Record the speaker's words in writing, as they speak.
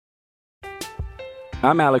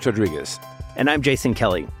I'm Alex Rodriguez. And I'm Jason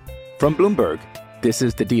Kelly. From Bloomberg, this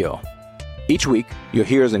is The Deal. Each week, you'll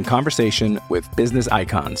hear us in conversation with business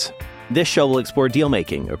icons. This show will explore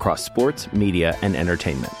deal-making across sports, media, and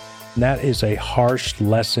entertainment. That is a harsh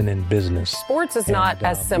lesson in business. Sports is not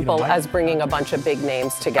as simple as bringing a bunch of big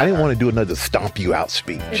names together. I didn't want to do another stomp you out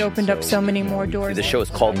speech. It opened up so many more doors. The show is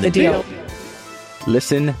called The Deal.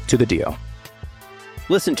 Listen to The Deal.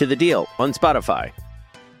 Listen to The Deal on Spotify.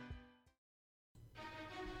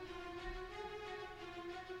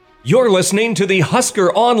 You're listening to the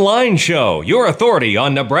Husker Online Show, your authority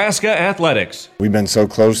on Nebraska athletics. We've been so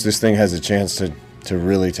close, this thing has a chance to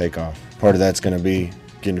really take off. Part of that's going to be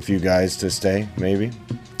getting a few guys to stay, maybe.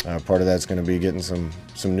 Part of that's going to be getting some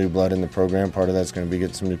new blood in the program. Part of that's going to be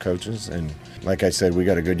getting some new coaches. And like I said, we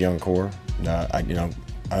got a good young core.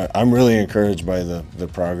 I'm really encouraged by the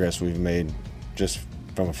progress we've made just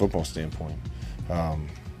from a football standpoint.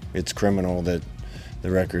 It's criminal that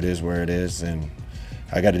the record is where it is, and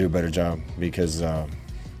I got to do a better job because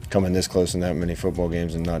coming this close in that many football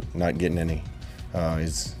games and not getting any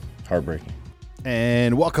is heartbreaking.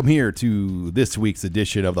 And welcome here to this week's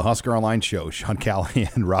edition of the Husker Online Show. Sean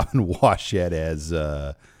Callahan, Robin Washut, as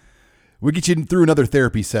we get you through another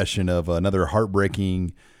therapy session of another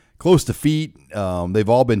heartbreaking close defeat. They've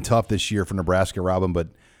all been tough this year for Nebraska, Robin, but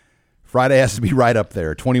Friday has to be right up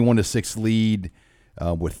there. 21-6 lead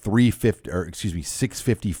with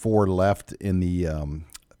 6:54 left in the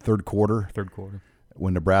third quarter.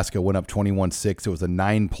 When Nebraska went up 21-6, it was a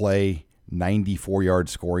 9-play, 94-yard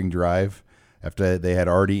scoring drive. After they had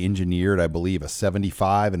already engineered, I believe, a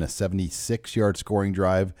 75 and a 76-yard scoring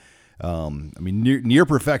drive. Near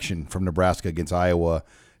perfection from Nebraska against Iowa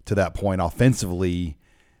to that point offensively.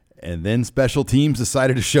 And then special teams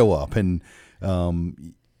decided to show up. And,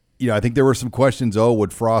 I think there were some questions.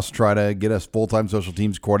 Would Frost try to get us full-time special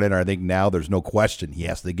teams coordinator? I think now there's no question he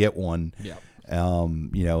has to get one. Yeah.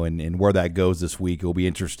 And where that goes this week, it will be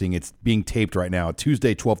interesting. It's being taped right now,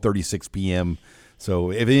 Tuesday, 12:36 p.m.,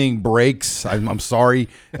 so if anything breaks, I'm sorry,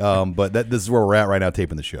 but this is where we're at right now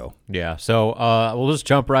taping the show. Yeah, so we'll just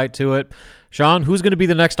jump right to it. Sean, who's going to be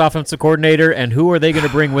the next offensive coordinator, and who are they going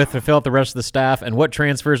to bring with to fill out the rest of the staff, and what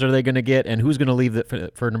transfers are they going to get, and who's going to leave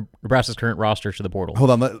for Nebraska's current roster to the portal?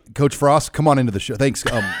 Hold on, Coach Frost, come on into the show. Thanks.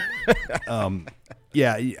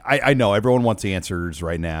 Yeah, I know everyone wants answers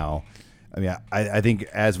right now. I think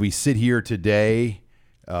as we sit here today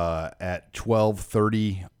at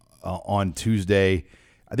 12:30 on Tuesday,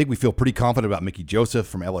 I think we feel pretty confident about Mickey Joseph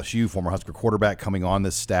from LSU, former Husker quarterback, coming on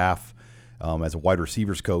this staff as a wide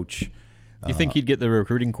receivers coach. You think he'd get the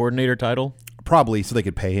recruiting coordinator title? Probably, so they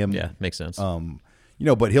could pay him. Yeah, makes sense.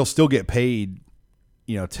 But he'll still get paid.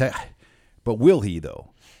 But will he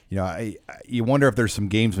though? You wonder if there's some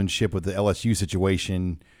gamesmanship with the LSU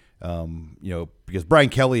situation. Because Brian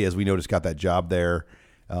Kelly, as we know, just got that job there.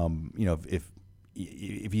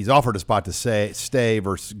 If he's offered a spot to stay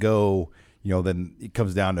versus go, then it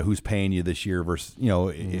comes down to who's paying you this year versus,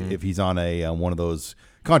 if he's on one of those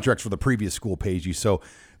contracts where the previous school pays you. So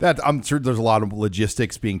that I'm sure there's a lot of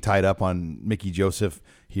logistics being tied up on Mickey Joseph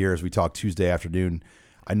here as we talk Tuesday afternoon.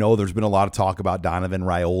 I know there's been a lot of talk about Donovan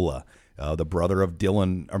Raiola, the brother of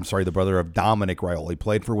Dominic Raiola. He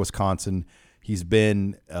played for Wisconsin. He's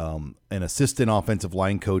been an assistant offensive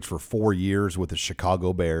line coach for 4 years with the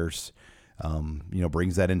Chicago Bears.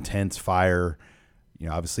 Brings that intense fire.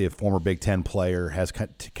 Obviously a former Big Ten player, has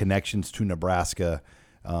connections to Nebraska,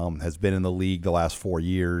 has been in the league the last 4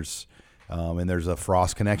 years. And there's a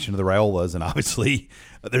Frost connection to the Raiolas, and obviously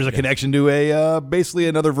there's a connection to basically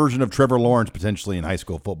another version of Trevor Lawrence potentially in high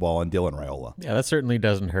school football and Dylan Raiola. Yeah, that certainly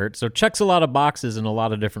doesn't hurt. So checks a lot of boxes in a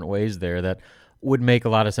lot of different ways there that would make a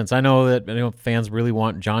lot of sense. I know that fans really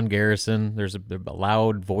want John Garrison. There's a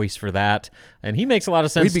loud voice for that, and he makes a lot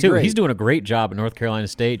of sense too. Great. He's doing a great job at North Carolina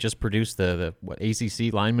State. Just produced the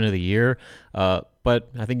ACC Lineman of the Year. But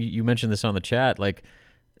I think you mentioned this on the chat.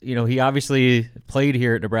 He obviously played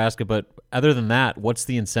here at Nebraska, but other than that, what's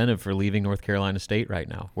the incentive for leaving North Carolina State right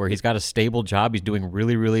now, where he's got a stable job, he's doing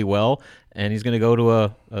really, really well, and he's going to go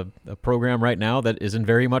to a program right now that is in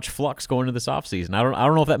very much flux going into this offseason. I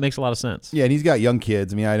don't know if that makes a lot of sense. Yeah, and he's got young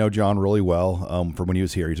kids. I know John really well from when he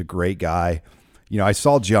was here. He's a great guy. I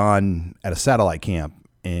saw John at a satellite camp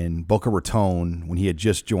in Boca Raton when he had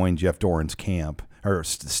just joined Jeff Doran's camp or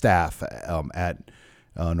staff at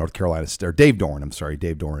North Carolina, or Dave Doran.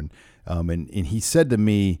 And he said to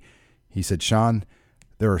me, Sean,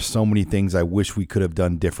 there are so many things I wish we could have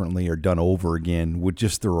done differently or done over again with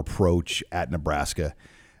just their approach at Nebraska.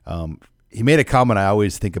 He made a comment I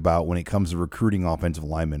always think about when it comes to recruiting offensive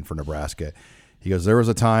linemen for Nebraska. He goes, there was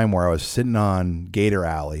a time where I was sitting on Gator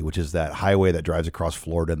Alley, which is that highway that drives across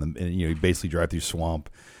Florida, and you basically drive through swamp.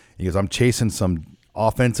 He goes, I'm chasing some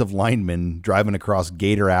offensive linemen driving across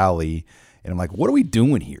Gator Alley, and I'm like, what are we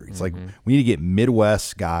doing here? It's like, we need to get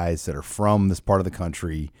Midwest guys that are from this part of the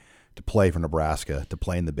country to play for Nebraska, to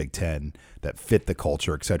play in the Big Ten, that fit the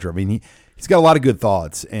culture, et cetera. I mean, he's got a lot of good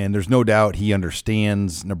thoughts, and there's no doubt he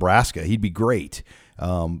understands Nebraska. He'd be great.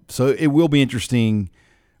 So it will be interesting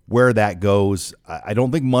where that goes. I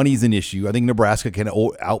don't think money's an issue. I think Nebraska can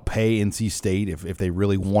outpay NC State if they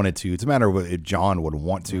really wanted to. It's a matter of if John would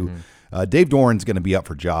want to. Dave Doran's going to be up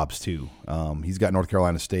for jobs too. He's got North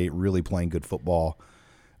Carolina State really playing good football.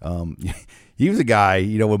 He was a guy,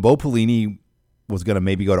 when Bo Pelini was going to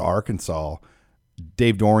maybe go to Arkansas,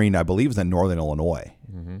 Dave Doran, I believe, was in Northern Illinois,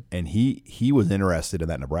 and he was interested in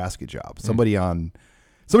that Nebraska job. Somebody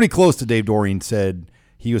close to Dave Doran said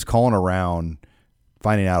he was calling around,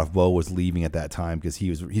 finding out if Bo was leaving at that time because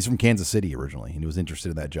he's from Kansas City originally, and he was interested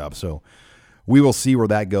in that job. So we will see where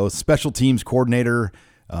that goes. Special teams coordinator,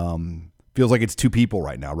 feels like it's two people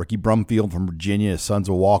right now. Ricky Brumfield from Virginia, his son's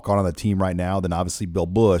a walk-on the team right now. Then obviously Bill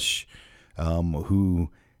Busch, who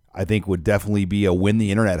I think would definitely be a win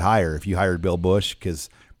the internet hire if you hired Bill Busch, because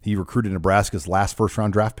he recruited Nebraska's last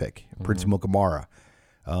first-round draft pick, Prince Mukamara.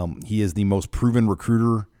 He is the most proven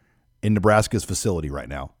recruiter in Nebraska's facility right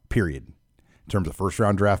now, period. In terms of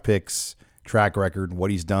first-round draft picks, track record,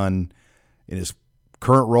 what he's done in his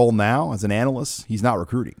current role now as an analyst, he's not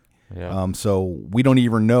recruiting. Yeah. So we don't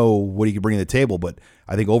even know what he could bring to the table. But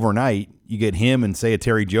I think overnight, you get him and, say, a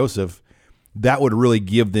Terry Joseph, that would really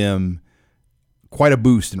give them quite a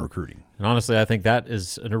boost in recruiting. And honestly, I think that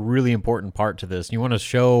is a really important part to this. You want to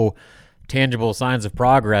show tangible signs of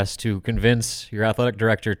progress to convince your athletic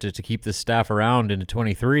director to keep this staff around into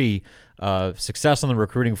 23. Success on the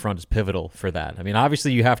recruiting front is pivotal for that. I mean,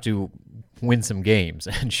 obviously you have to win some games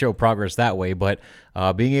and show progress that way, but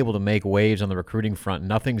being able to make waves on the recruiting front,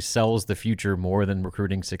 nothing sells the future more than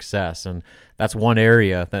recruiting success. And that's one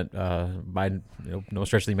area that by no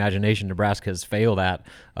stretch of the imagination, Nebraska has failed at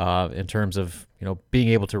in terms of being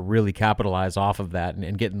able to really capitalize off of that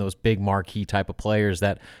and getting those big marquee type of players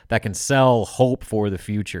that can sell hope for the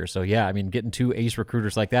future. So yeah, I mean, getting two ace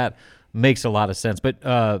recruiters like that makes a lot of sense. But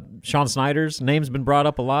Sean Snyder's name's been brought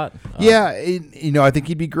up a lot. I think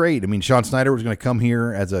he'd be great. I mean, Sean Snyder was going to come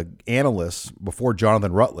here as an analyst before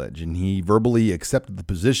Jonathan Rutledge, and he verbally accepted the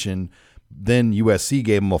position. Then USC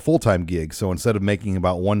gave him a full-time gig. So instead of making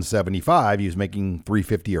about $175, he was making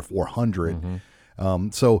 $350 or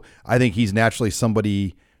 $400. So I think he's naturally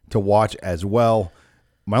somebody to watch as well.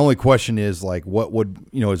 My only question is, like, what would,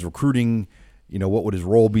 his recruiting, what would his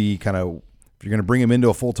role be? Kind of, if you're going to bring him into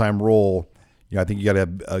a full-time role, I think you got to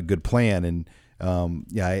have a good plan. And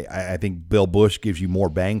I think Bill Busch gives you more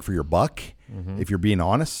bang for your buck, if you're being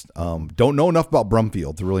honest. Don't know enough about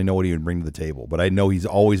Brumfield to really know what he would bring to the table, but I know he's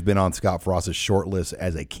always been on Scott Frost's short list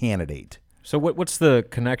as a candidate. So what's the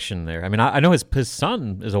connection there? I mean, I know his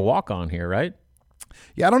son is a walk-on here, right?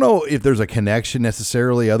 Yeah, I don't know if there's a connection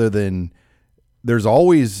necessarily, other than there's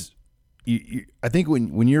always I think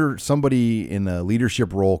when you're somebody in a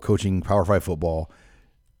leadership role coaching Power 5 football,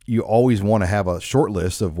 you always want to have a short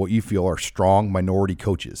list of what you feel are strong minority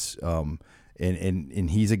coaches. And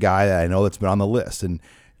he's a guy that I know that's been on the list. And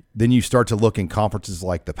then you start to look in conferences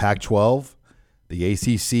like the Pac-12, the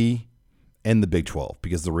ACC, and the Big 12,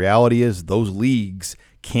 because the reality is those leagues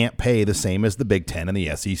can't pay the same as the Big 10 and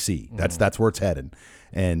the SEC. That's where it's headed.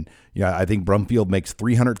 And I think Brumfield makes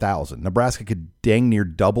 $300,000. Nebraska could dang near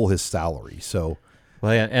double his salary. So,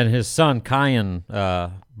 well, yeah, and his son Kyan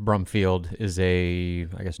Brumfield is a,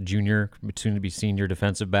 I guess, junior, soon to be senior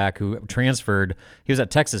defensive back who transferred. He was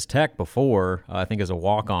at Texas Tech before, I think, as a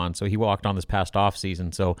walk-on. So he walked on this past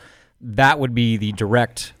offseason. So that would be the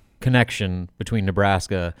direct connection between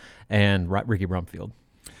Nebraska and Ricky Brumfield.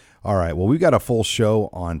 All right. Well, we've got a full show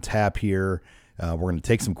on tap here. We're going to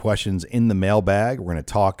take some questions in the mailbag. We're going to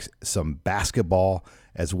talk some basketball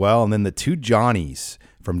as well. And then the two Johnnies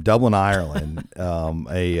from Dublin, Ireland,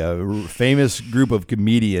 a famous group of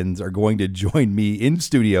comedians, are going to join me in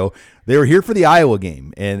studio. They were here for the Iowa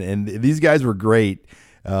game, and these guys were great.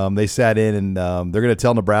 They sat in, and they're going to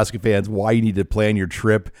tell Nebraska fans why you need to plan your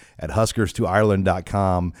trip at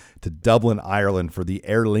HuskersToIreland.com to Dublin, Ireland for the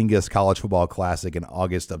Aer Lingus College Football Classic in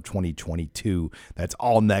August of 2022. That's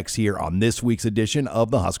all next here on this week's edition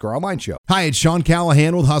of the Husker Online Show. Hi, it's Sean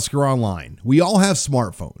Callahan with Husker Online. We all have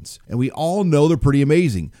smartphones, and we all know they're pretty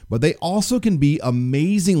amazing, but they also can be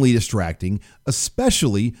amazingly distracting,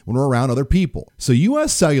 especially when we're around other people. So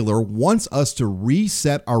US Cellular wants us to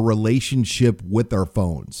reset our relationship with our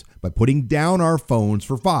phones by putting down our phones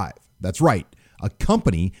for 5. That's right. A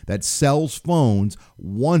company that sells phones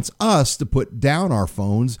wants us to put down our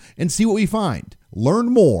phones and see what we find.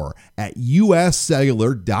 Learn more at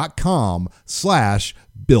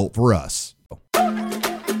uscellular.com/built-for-us.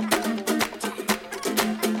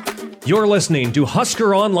 You're listening to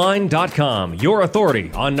HuskerOnline.com, your authority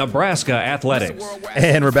on Nebraska athletics.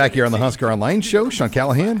 And we're back here on the Husker Online Show. Sean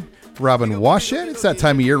Callahan, Robin Washut. It's that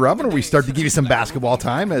time of year, Robin, where we start to give you some basketball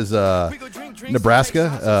time as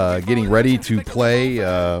Nebraska getting ready to play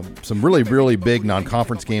some really, really big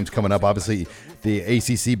non-conference games coming up. Obviously, the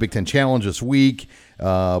ACC Big Ten Challenge this week,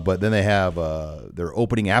 but then they have their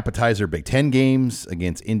opening appetizer Big Ten games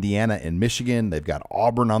against Indiana and Michigan. They've got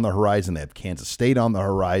Auburn on the horizon. They have Kansas State on the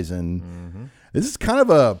horizon. Mm-hmm. This is kind of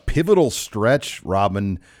a pivotal stretch,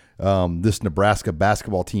 Robin, this Nebraska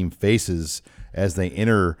basketball team faces as they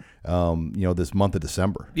enter this month of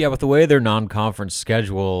December. Yeah, with the way their non-conference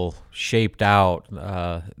schedule shaped out,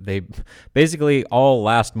 they basically all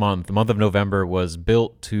last month, the month of November, was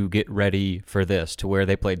built to get ready for this, to where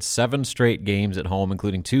they played 7 straight games at home,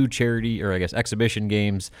 including 2 charity, or I guess exhibition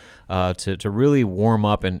games, to really warm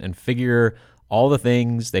up and figure all the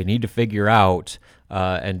things they need to figure out,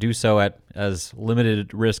 and do so at as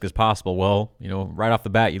limited risk as possible. Well, right off the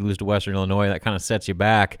bat, you lose to Western Illinois. That kind of sets you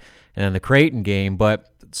back. And then the Creighton game,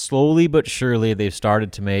 but slowly but surely they've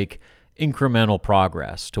started to make incremental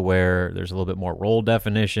progress to where there's a little bit more role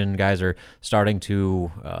definition. Guys are starting to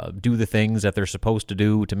do the things that they're supposed to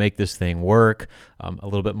do to make this thing work a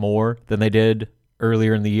little bit more than they did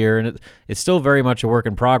earlier in the year. And it's still very much a work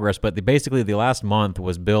in progress, but basically the last month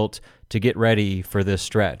was built to get ready for this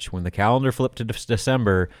stretch. When the calendar flipped to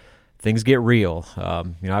December, things get real.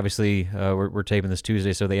 Obviously, we're taping this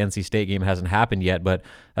Tuesday, so the NC State game hasn't happened yet, but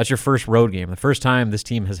that's your first road game. The first time this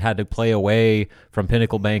team has had to play away from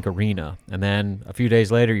Pinnacle Bank Arena. And then a few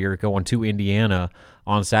days later, you're going to Indiana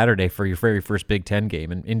on Saturday for your very first Big Ten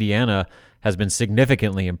game. And Indiana has been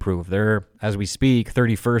significantly improved. They're, as we speak,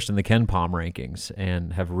 31st in the KenPom rankings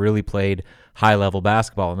and have really played high-level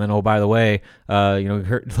basketball. And then, oh, by the way,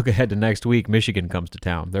 look ahead to next week, Michigan comes to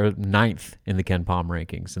town. They're 9th in the KenPom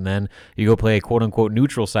rankings. And then you go play a quote-unquote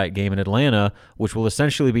neutral site game in Atlanta, which will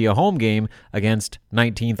essentially be a home game against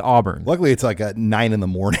 19th Auburn. Luckily, it's like at 9 in the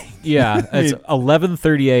morning. Yeah, it's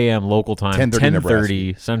 11:30 a.m. local time,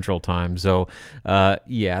 10:30 Central time. So,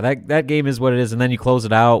 that game is what it is. And then you close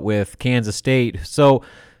it out with Kansas State. So,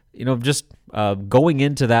 just going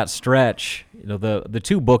into that stretch, the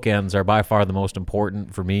 2 bookends are by far the most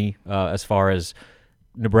important for me as far as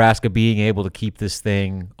Nebraska being able to keep this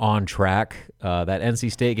thing on track. That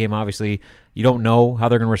NC State game, obviously, you don't know how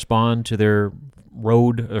they're going to respond to their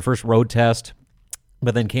first road test.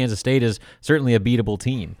 But then Kansas State is certainly a beatable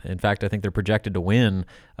team. In fact, I think they're projected to win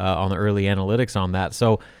on the early analytics on that.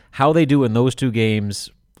 So how they do in those 2 games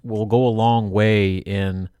will go a long way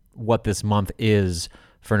in what this month is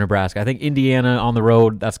for Nebraska. I think Indiana on the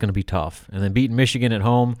road, that's going to be tough. And then beating Michigan at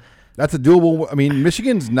home. That's a doable. I mean,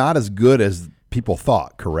 Michigan's not as good as people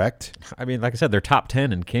thought, correct? I mean, like I said, they're top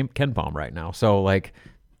 10 in KenPom right now. So,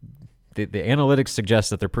 the analytics suggest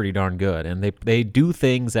that they're pretty darn good. And they do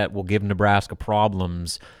things that will give Nebraska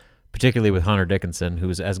problems, particularly with Hunter Dickinson,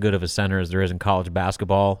 who's as good of a center as there is in college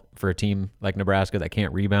basketball for a team like Nebraska that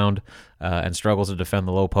can't rebound and struggles to defend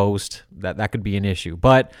the low post. That could be an issue.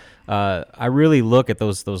 But I really look at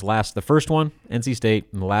the first one, NC State,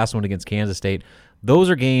 and the last one against Kansas State. Those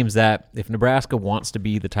are games that if Nebraska wants to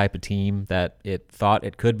be the type of team that it thought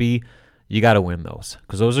it could be, you got to win those,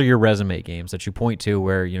 because those are your resume games that you point to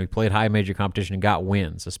where you played high major competition and got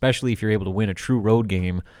wins, especially if you're able to win a true road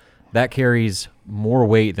game. That carries more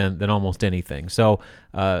weight than almost anything. So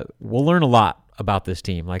we'll learn a lot about this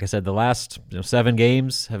team. Like I said, the last 7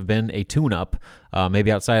 games have been a tune-up, maybe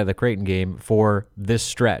outside of the Creighton game, for this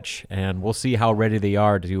stretch. And we'll see how ready they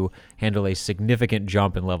are to handle a significant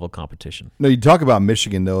jump in level competition. No, you talk about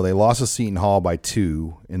Michigan, though. They lost to Seton Hall by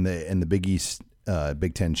 2 in the Big East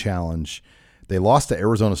Big Ten Challenge. They lost to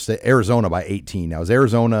Arizona by 18. Now, is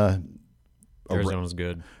Arizona's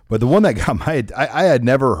good. But the one that got I had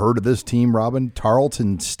never heard of this team, Robin,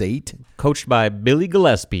 Tarleton State. Coached by Billy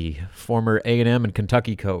Gillespie, former A&M and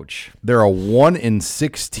Kentucky coach. They're a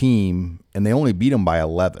 1-6 team, and they only beat them by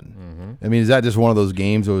 11. Mm-hmm. I mean, is that just one of those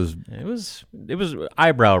games? It was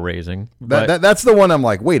eyebrow raising. That's the one I'm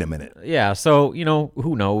like, wait a minute. Yeah, so,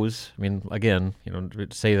 who knows? I mean, again,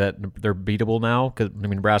 say that they're beatable now, because,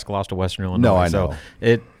 Nebraska lost to Western Illinois. No, I know.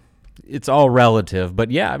 So it's all relative.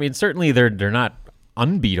 But, yeah, certainly they're not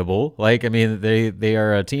unbeatable. They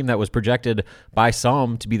are a team that was projected by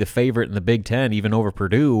some to be the favorite in the Big Ten, even over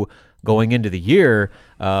Purdue, going into the year.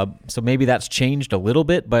 So maybe that's changed a little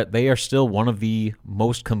bit, but they are still one of the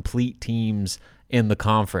most complete teams in the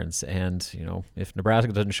conference. And, if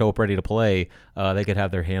Nebraska doesn't show up ready to play, they could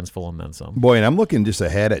have their hands full and then some. Boy, and I'm looking just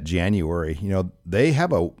ahead at January.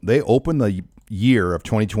 They open the year of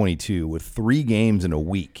 2022 with 3 games in a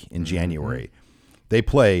week in January. They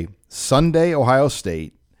play Sunday, Ohio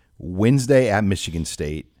State, Wednesday at Michigan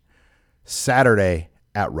State, Saturday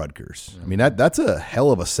at Rutgers. I mean, that's a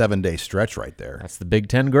hell of a 7-day stretch right there. That's the Big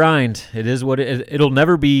Ten grind. It is what it'll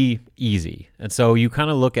never be easy. And so you kind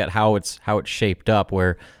of look at how it's shaped up,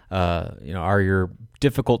 where are your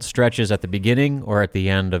difficult stretches at the beginning or at the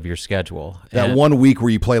end of your schedule? That 1 week where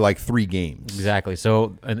you play like 3 games. Exactly.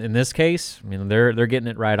 So in this case, they're getting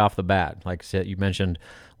it right off the bat. Like I said, you mentioned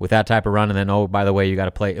with that type of run, and then, by the way, you got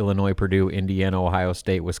to play Illinois, Purdue, Indiana, Ohio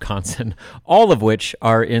State, Wisconsin, all of which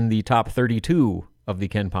are in the top 32 of the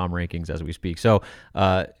KenPom rankings as we speak. So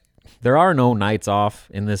there are no nights off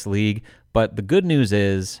in this league, but the good news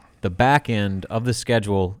is the back end of the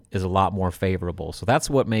schedule is a lot more favorable. So that's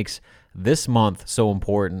what makes this month so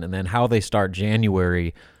important, and then how they start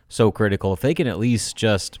January so critical. If they can at least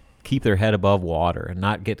just keep their head above water and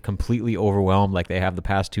not get completely overwhelmed like they have the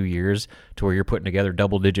past 2 years, to where you're putting together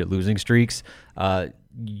double-digit losing streaks,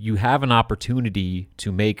 you have an opportunity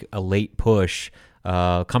to make a late push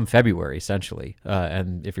come February, essentially.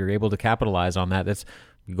 And if you're able to capitalize on that,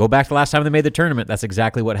 you go back to the last time they made the tournament, that's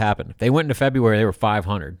exactly what happened. If they went into February, they were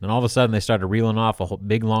 500. And all of a sudden, they started reeling off a whole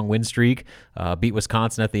big, long win streak, beat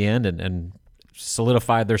Wisconsin at the end, and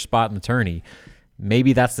solidified their spot in the tourney.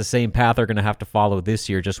 Maybe that's the same path they're going to have to follow this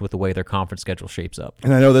year, just with the way their conference schedule shapes up.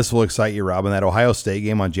 And I know this will excite you, Robin. That Ohio State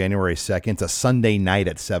game on January 2nd, it's a Sunday night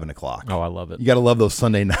at 7 o'clock. Oh, I love it. You got to love those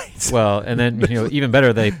Sunday nights. Well, and then even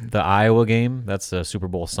better, the Iowa game. That's a Super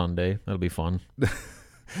Bowl Sunday. That'll be fun.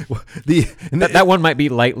 That one might be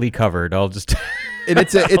lightly covered. I'll just and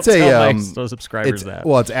it's my subscribers that.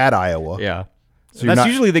 Well, it's at Iowa. Yeah, so that's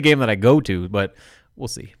usually the game that I go to, but we'll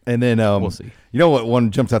see. And then we'll see. You know what?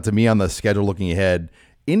 One jumps out to me on the schedule looking ahead.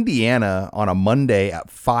 Indiana on a Monday at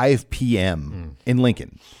 5 p.m. in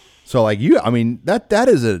Lincoln. So that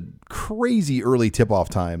is a crazy early tip-off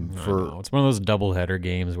time for. It's one of those doubleheader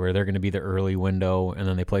games where they're going to be the early window, and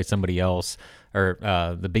then they play somebody else, or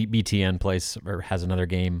the BTN plays or has another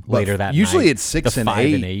game later that usually night. It's 6 and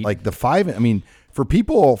 8. Like the 5. For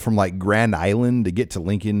people from like Grand Island to get to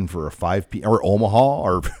Lincoln for a 5 p.m. or Omaha,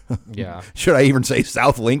 or should I even say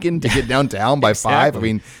South Lincoln to get downtown by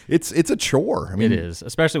 5? It's a chore. It is,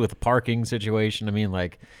 especially with the parking situation.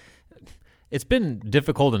 It's been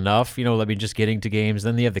difficult enough, just getting to games.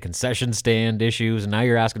 Then you have the concession stand issues, and now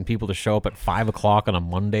you're asking people to show up at 5 o'clock on a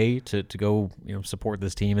Monday to go, support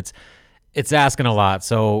this team. It's asking a lot,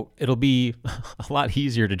 so it'll be a lot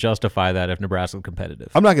easier to justify that if Nebraska's competitive.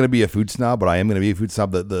 I'm not going to be a food snob, but I am going to be a food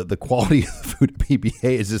snob. The quality of the food at PBA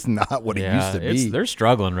is just not what it used to be. They're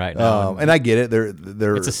struggling right now, and I get it.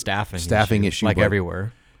 They're it's a staffing issue like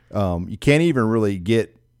everywhere. You can't even really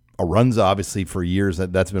get a Runza, obviously, for years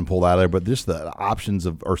that's been pulled out of there, but just the options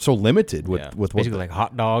are so limited with basically like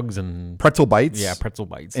hot dogs and pretzel bites. Yeah, pretzel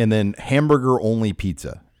bites, and then hamburger only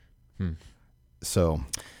pizza. So.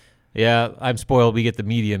 Yeah, I'm spoiled. We get the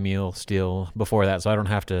media meal still before that, so I don't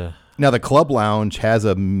have to. Now, the Club Lounge has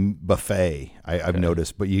a buffet, I've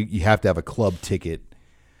noticed, but you have to have a club ticket.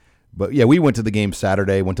 But, yeah, we went to the game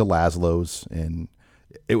Saturday, went to Laszlo's, and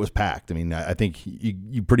it was packed. I think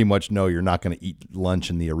you pretty much know you're not going to eat lunch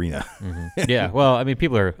in the arena. Yeah, well,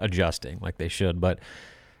 people are adjusting like they should, but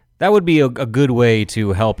that would be a good way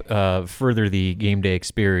to help further the game day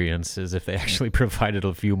experience, is if they actually provided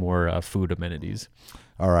a few more food amenities.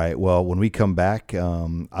 All right. Well, when we come back,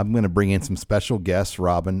 I'm going to bring in some special guests,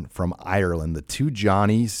 Robin, from Ireland. The two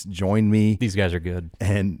Johnnies join me. These guys are good.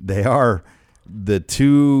 And they are the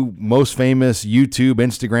two most famous YouTube,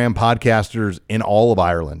 Instagram podcasters in all of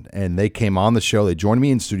Ireland. And they came on the show. They joined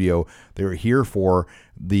me in studio. They were here for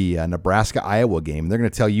the Nebraska-Iowa game. They're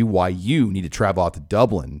going to tell you why you need to travel out to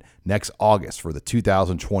Dublin next August for the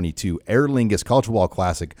 2022 Aer Lingus College Football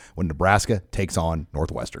Classic when Nebraska takes on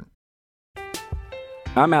Northwestern.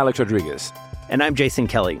 I'm Alex Rodriguez. And I'm Jason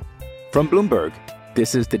Kelly. From Bloomberg,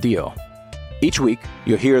 this is The Deal. Each week,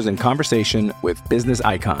 you'll hear us in conversation with business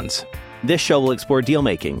icons. This show will explore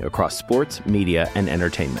deal-making across sports, media, and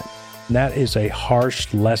entertainment. That is a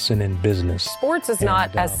harsh lesson in business. Sports is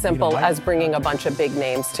not as simple as bringing a bunch of big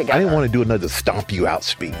names together. I didn't want to do another stomp you out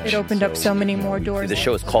speech. It opened up so many more doors. The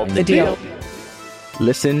show is called The Deal.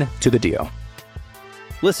 Listen to The Deal.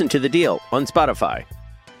 Listen to The Deal on Spotify.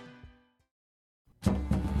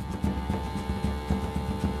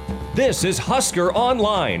 This is Husker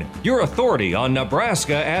Online, your authority on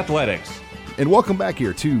Nebraska athletics. And welcome back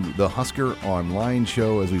here to the Husker Online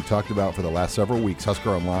show. As we've talked about for the last several weeks,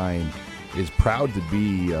 Husker Online is proud to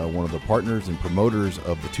be one of the partners and promoters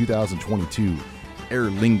of the 2022 Aer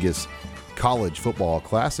Lingus College Football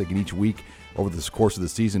Classic. And each week over the course of the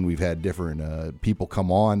season, we've had different people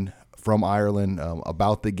come on from Ireland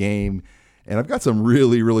about the game. And I've got some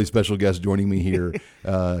really, really special guests joining me here.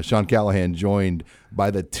 Sean Callahan, joined by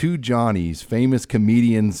the two Johnnies, famous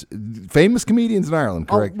comedians in Ireland,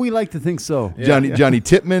 correct? Oh, we like to think so. Johnny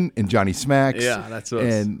Tippmann and Johnny Smacks. Yeah, that's us.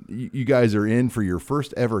 And you guys are in for your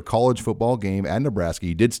first ever college football game at Nebraska.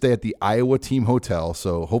 You did stay at the Iowa Team Hotel,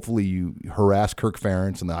 so hopefully you harassed Kirk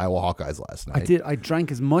Ferentz and the Iowa Hawkeyes last night. I did. I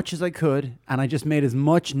drank as much as I could, and I just made as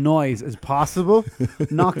much noise as possible.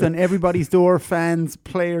 Knocked on everybody's door, fans,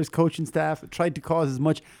 players, coaching staff. Tried to cause as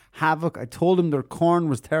much havoc. I told them their corn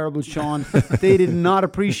was terrible, Sean. They did not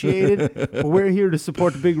appreciate it, but we're here to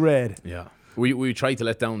support the Big Red. Yeah. We tried to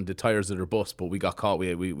let down the tires of their bus, but we got caught.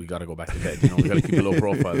 We got to go back to bed. We got to keep a low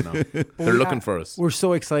profile now. They're looking for us. We're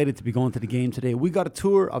so excited to be going to the game today. We got a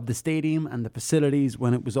tour of the stadium and the facilities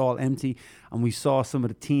when it was all empty, and we saw some of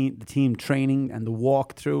the team training and the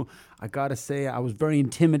walkthrough. I got to say, I was very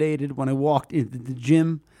intimidated when I walked into the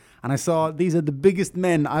gym. And I saw these are the biggest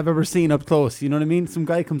men I've ever seen up close. You know what I mean? Some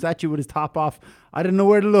guy comes at you with his top off. I didn't know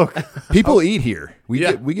where to look. People eat here. We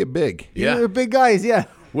get big. Yeah, they're big guys. Yeah,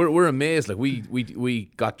 we're amazed. Like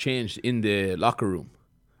we got changed in the locker room,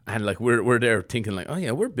 and like we're there thinking like, oh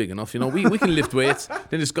yeah, we're big enough. You know, we can lift weights.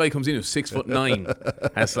 Then this guy comes in who's 6'9",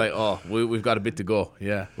 and it's like, oh, we've got a bit to go.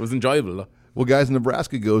 Yeah, it was enjoyable though. Well, guys,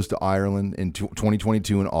 Nebraska goes to Ireland in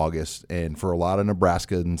 2022 in August, and for a lot of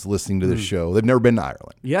Nebraskans listening to this show, they've never been to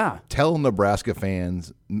Ireland. Yeah. Tell Nebraska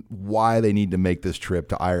fans why they need to make this trip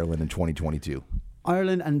to Ireland in 2022.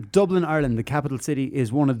 Ireland and Dublin, Ireland, the capital city,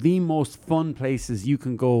 is one of the most fun places you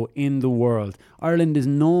can go in the world. Ireland is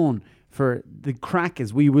known for the crack,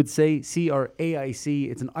 as we would say, C-R-A-I-C.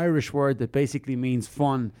 It's an Irish word that basically means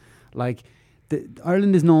fun. Like,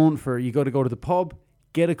 Ireland is known for, you got to go to the pub,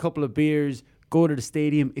 get a couple of beers, go to the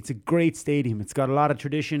stadium. It's a great stadium. It's got a lot of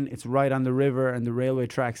tradition. It's right on the river and the railway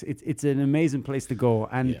tracks. It's an amazing place to go.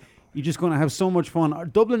 And you're just going to have so much fun.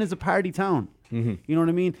 Dublin is a party town. Mm-hmm. You know what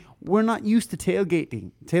I mean? We're not used to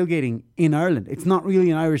tailgating in Ireland. It's not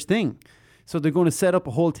really an Irish thing. So they're going to set up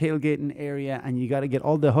a whole tailgating area, and you got to get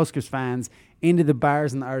all the Huskers fans into the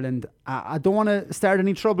bars in Ireland. I don't want to start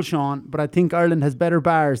any trouble, Sean, but I think Ireland has better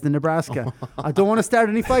bars than Nebraska. I don't want to start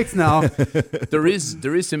any fights now. There is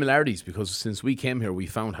similarities, because since we came here, we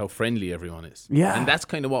found how friendly everyone is. Yeah, and that's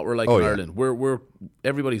kind of what we're like in Ireland. We're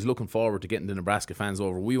everybody's looking forward to getting the Nebraska fans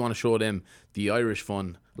over. We want to show them the Irish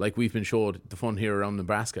fun, like we've been showed the fun here around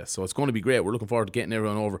Nebraska. So it's going to be great. We're looking forward to getting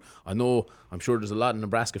everyone over. I'm sure there's a lot of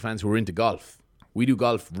Nebraska fans who are into golf. We do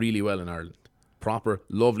golf really well in Ireland. Proper,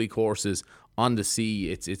 lovely courses on the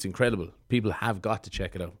sea. It's incredible. People have got to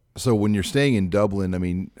check it out. So when you're staying in Dublin, I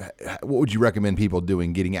mean, what would you recommend people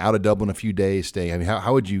doing? Getting out of Dublin a few days, staying? I mean,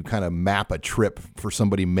 how would you kind of map a trip for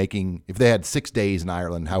somebody making, if they had 6 days in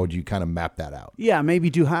Ireland, how would you kind of map that out? Yeah, maybe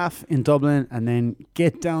do half in Dublin and then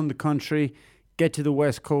get down the country, get to the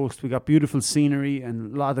West Coast. We got beautiful scenery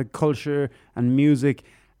and a lot of culture and music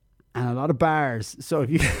and a lot of bars. So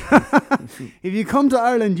if you come to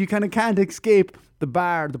Ireland, you kind of can't escape the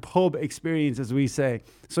bar, the pub experience, as we say.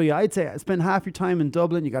 So yeah, I'd say spend half your time in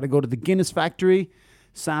Dublin. You got to go to the Guinness factory,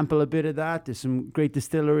 sample a bit of that. There's some great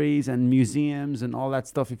distilleries and museums and all that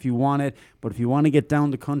stuff if you want it. But if you want to get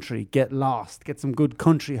down the country, get lost, get some good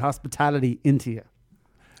country hospitality into you.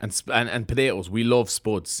 And potatoes. We love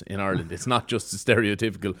spuds in Ireland. It's not just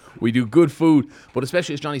stereotypical. We do good food, but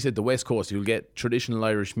especially, as Johnny said, the West Coast. You'll get traditional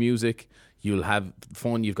Irish music. You'll have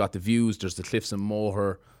fun. You've got the views. There's the cliffs and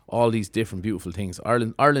Moher. All these different beautiful things.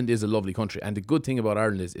 Ireland is a lovely country, and the good thing about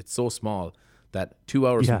Ireland is it's so small that 2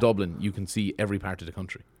 hours from Dublin you can see every part of the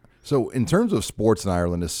country. So in terms of sports in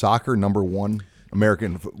Ireland, is soccer number one?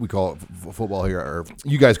 American, we call it football here, or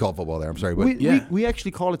you guys call it football there. I'm sorry, but we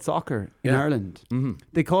actually call it soccer in Ireland. Mm-hmm.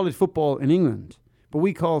 They call it football in England, but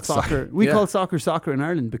we call soccer. We call soccer in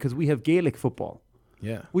Ireland because we have Gaelic football.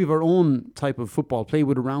 Yeah, we have our own type of football, play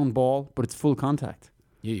with a round ball, but it's full contact.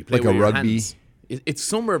 Yeah, you play like with a your rugby. Hands. It's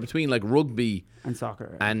somewhere between like rugby and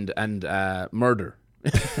soccer and murder.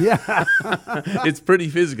 Yeah, it's pretty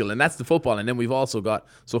physical, and that's the football. And then we've also got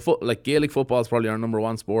like Gaelic football is probably our number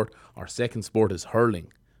one sport. Our second sport is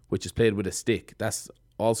hurling, which is played with a stick. That's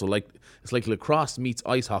also it's like lacrosse meets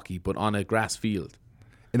ice hockey, but on a grass field.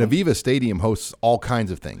 And Aviva Stadium hosts all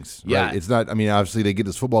kinds of things. Right? Yeah, it's not. I mean, obviously they get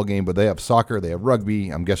this football game, but they have soccer, they have rugby.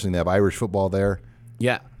 I'm guessing they have Irish football there.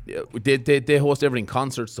 Yeah, They host everything,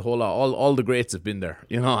 concerts, the whole lot. All the greats have been there,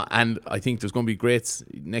 and I think there's going to be greats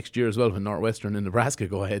next year as well when Northwestern and Nebraska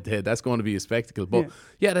go head to head. That's going to be a spectacle. But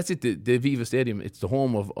yeah that's it. The Aviva Stadium, it's the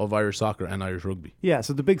home of Irish soccer and Irish rugby. Yeah,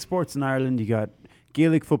 so the big sports in Ireland, you got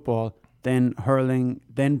Gaelic football, then hurling,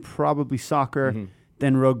 then probably soccer,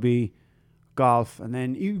 then rugby, golf, and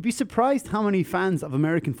then you'd be surprised how many fans of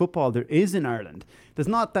American football there is in Ireland. There's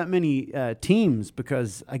not that many teams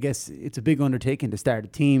because I guess it's a big undertaking to start a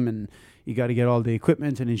team and you got to get all the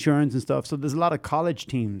equipment and insurance and stuff. So there's a lot of college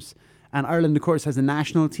teams. And Ireland, of course, has a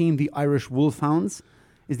national team. The Irish Wolfhounds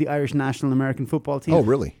is the Irish national American football team. Oh,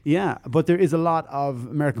 really? Yeah, but there is a lot of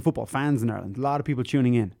American football fans in Ireland. A lot of people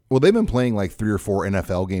tuning in. Well, they've been playing like 3 or 4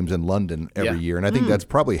 NFL games in London every year, and I think that's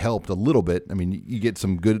probably helped a little bit. I mean, you get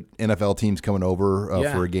some good NFL teams coming over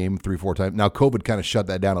for a game 3-4 times. Now, COVID kind of shut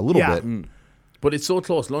that down a little bit. But it's so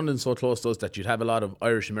close. London's so close to us that you'd have a lot of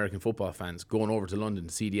Irish American football fans going over to London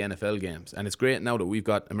to see the NFL games. And it's great now that we've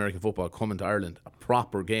got American football coming to Ireland, a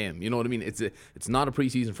proper game. You know what I mean? It's not a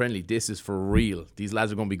preseason friendly. This is for real. These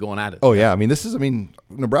lads are going to be going at it. Oh yeah, I mean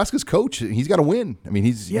Nebraska's coach, he's got to win. I mean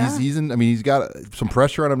he's got some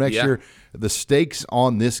pressure on him next year. The stakes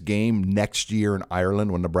on this game next year in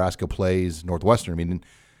Ireland when Nebraska plays Northwestern. I mean,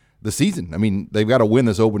 the season. I mean, they've got to win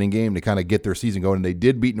this opening game to kind of get their season going. And they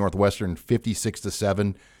did beat Northwestern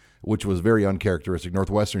 56-7, which was very uncharacteristic.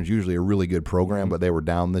 Northwestern's usually a really good program, but they were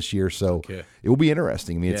down this year, so it will be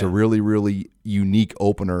interesting. I mean, it's a really, really unique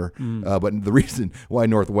opener. But the reason why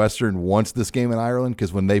Northwestern wants this game in Ireland,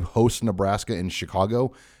 because when they host Nebraska in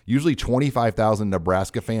Chicago, usually 25,000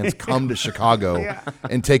 Nebraska fans come to Chicago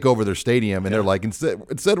and take over their stadium, and they're like, instead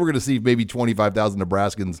we're going to see maybe 25,000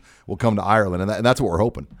 Nebraskans will come to Ireland, and that's what we're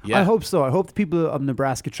hoping. I hope so. I hope the people of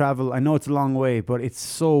Nebraska travel. I know it's a long way, but it's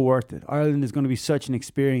so worth it. Ireland is going to be such an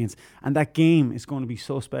experience, and that game is going to be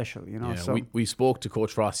so special. So we spoke to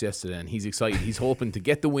Coach Frost yesterday, and he's excited. He's hoping to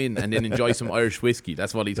get the win and then enjoy some Irish whiskey.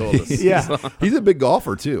 That's what he told us. He's a big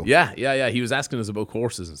golfer too. Yeah. He was asking us about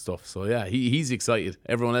courses and stuff. So yeah, he's excited.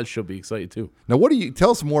 Everyone else should be excited too. Now,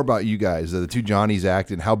 tell us more about you guys, the Two Johnnies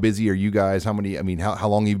Act, and how busy are you guys? How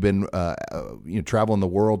long have you been traveling the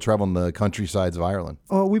world, traveling the countrysides of Ireland?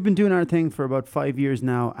 Oh, we've been doing our thing for about 5 years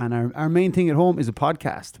now, and our main thing at home is a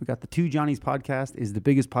podcast. We got the Two Johnnies podcast, is the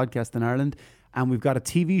biggest podcast in Ireland, and we've got a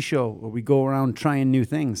TV show where we go around trying new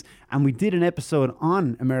things. And we did an episode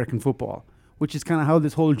on American football, which is kind of how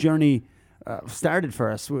this whole journey started for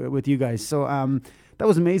us with you guys. So that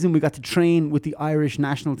was amazing. We got to train with the Irish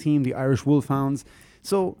national team, the Irish Wolfhounds.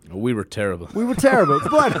 So we were terrible.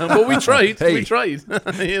 But we tried. Hey. We tried.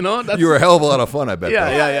 You were a hell of a lot of fun, I bet.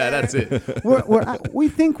 Yeah. That's it. we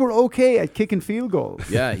think we're okay at kicking field goals.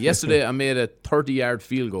 Yeah. Yesterday I made a 30-yard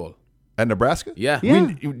field goal. At Nebraska? Yeah.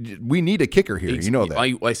 We need a kicker here. You know that.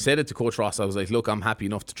 I said it to Coach Ross. I was like, look, I'm happy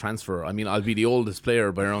enough to transfer. I mean, I'll be the oldest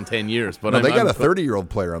player by around 10 years. But they got a 30-year-old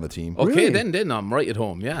player on the team. Okay, really? then I'm right at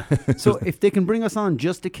home, yeah. So if they can bring us on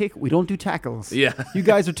just to kick, we don't do tackles. Yeah. You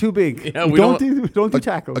guys are too big. Yeah, we don't do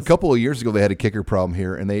tackles. A couple of years ago, they had a kicker problem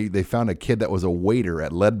here, and they found a kid that was a waiter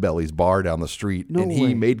at Leadbelly's bar down the street,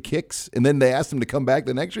 he made kicks. And then they asked him to come back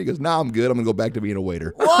the next year. He goes, "Nah, I'm good. I'm going to go back to being a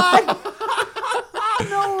waiter." What?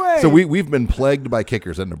 No way. So we've been plagued by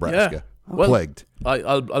kickers in Nebraska. Yeah. Well, plagued.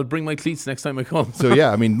 I'll bring my cleats next time I come. So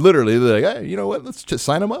yeah, I mean, literally, they're like, hey, you know what? Let's just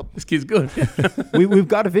sign him up. This kid's good. We've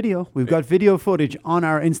got a video. We've got video footage on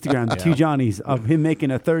our Instagram, the Two Johnnies, of him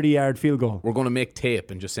making a 30-yard field goal. We're going to make tape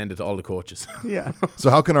and just send it to all the coaches. Yeah. So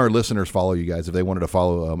how can our listeners follow you guys if they wanted to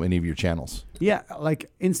follow any of your channels? Yeah,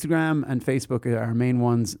 like Instagram and Facebook are our main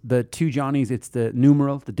ones. The Two Johnnies, it's the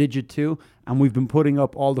numeral, the digit 2, and we've been putting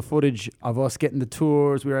up all the footage of us getting the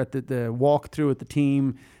tours. We were at the walkthrough with the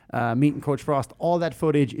team, meeting Coach Frost. All that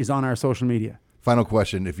footage is on our social media. Final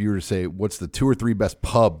question. If you were to say, what's the 2 or 3 best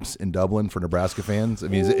pubs in Dublin for Nebraska fans? I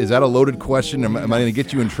mean, is that a loaded question? Am I going to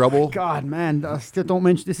get you in trouble? God, man, still don't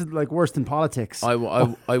mention, this is like worse than politics. I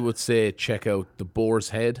would say check out the Boar's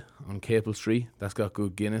Head on Capel Street. That's got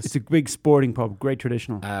good Guinness. It's a big sporting pub, great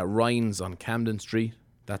traditional. Ryan's on Camden Street.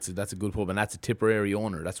 That's a good pub, and that's a Tipperary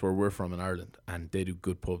owner. That's where we're from in Ireland, and they do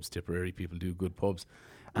good pubs. Tipperary people do good pubs.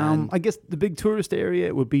 I guess the big tourist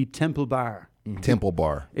area would be Temple Bar. Mm-hmm. Temple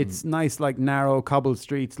Bar. It's nice, like narrow cobbled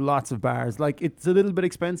streets, lots of bars. Like it's a little bit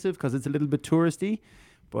expensive because it's a little bit touristy.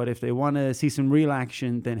 But if they want to see some real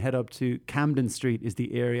action, then head up to Camden Street is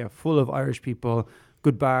the area full of Irish people,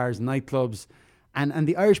 good bars, nightclubs. And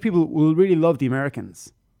the Irish people will really love the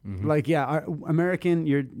Americans. Like,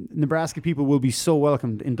 your Nebraska people will be so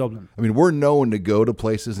welcomed in Dublin. I mean, we're known to go to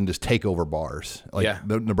places and just take over bars. Like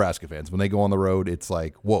the Nebraska fans, when they go on the road, it's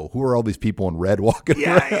like, whoa, who are all these people in red walking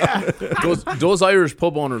around? Those Irish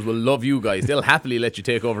pub owners will love you guys. They'll happily let you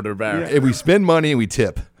take over their bar. If we spend money and we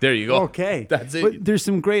tip. There you go. Okay. That's it. But there's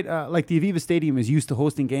some great, like the Aviva Stadium is used to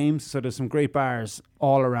hosting games, so there's some great bars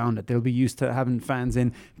all around it. They'll be used to having fans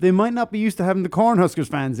in. They might not be used to having the Cornhuskers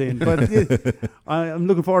fans in, but I'm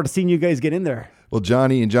looking forward to seeing you guys get in there. Well,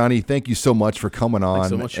 Johnny, thank you so much for coming on. Thanks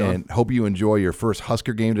so much, Sean. And hope you enjoy your first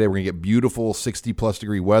Husker game today. We're going to get beautiful 60-plus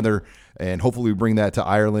degree weather, and hopefully we bring that to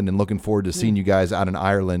Ireland, and looking forward to seeing you guys out in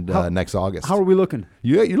Ireland next August. How are we looking?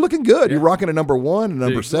 Yeah, you're looking good. Yeah. You're rocking a number 1 and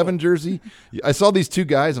number 7 jersey. I saw these two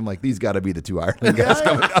guys. I'm like, these got to be the two Ireland guys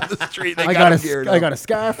coming down the street. I got a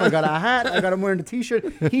scarf. I got a hat. I got him wearing a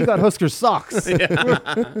T-shirt. He got Husker socks.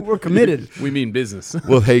 We're committed. We mean business.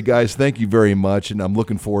 Well, hey, guys, thank you very much, and I'm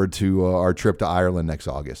looking forward to our trip to Ireland next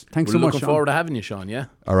August. Thanks so much, We're looking forward to having you, Sean, yeah.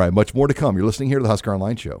 All right, much more to come. You're listening here to the Husker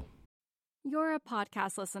Online Show. You're a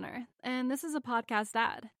podcast listener, and this is a podcast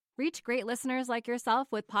ad. Reach great listeners like yourself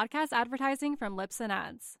with podcast advertising from Libsyn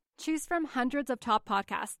Ads. Choose from hundreds of top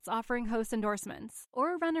podcasts offering host endorsements,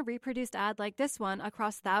 or run a reproduced ad like this one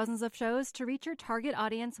across thousands of shows to reach your target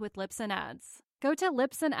audience with Libsyn Ads. Go to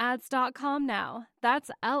libsynads.com now. That's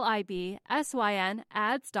LIBSYN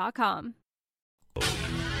ads.com.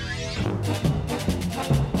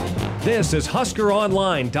 This is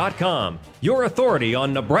HuskerOnline.com, your authority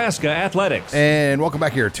on Nebraska athletics. And welcome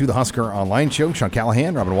back here to the Husker Online Show. Sean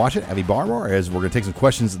Callahan, Robin Watchett, Avi Barmore, as we're going to take some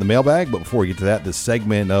questions in the mailbag. But before we get to that, this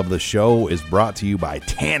segment of the show is brought to you by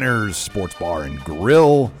Tanner's Sports Bar and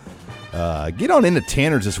Grill. Get on into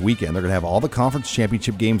Tanner's this weekend. They're going to have all the conference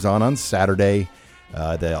championship games on Saturday.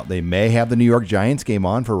 They may have the New York Giants game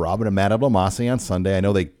on for Robin and Matt Abdelmassih on Sunday. I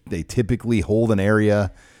know they typically hold an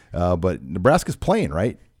area, but Nebraska's playing,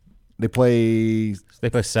 right? They play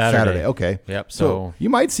Saturday. Okay. Yep. So you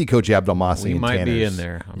might see Coach Abdelmassih in Tanner's. We might be in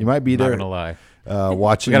there. You might be there. Not going to lie.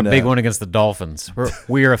 Watching. We got a big one against the Dolphins.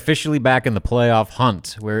 We are officially back in the playoff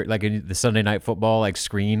hunt. Where like in the Sunday Night Football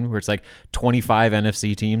screen, where it's like 25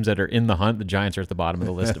 NFC teams that are in the hunt. The Giants are at the bottom of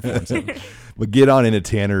the list of 4-7. But get on into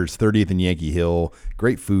Tanner's, 30th and Yankee Hill.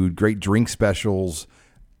 Great food, great drink specials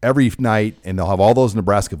every night, and they'll have all those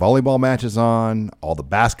Nebraska volleyball matches on, all the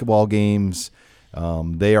basketball games.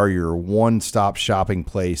 They are your one-stop shopping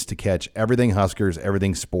place to catch everything Huskers,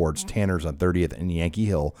 everything sports. Tanner's on 30th and Yankee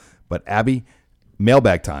Hill. But Abby,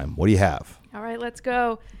 mailbag time. What do you have? All right, let's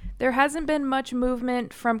go. There hasn't been much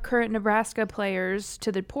movement from current Nebraska players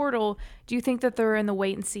to the portal. Do you think that they're in the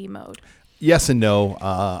wait-and-see mode? Yes and no.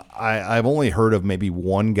 I've only heard of maybe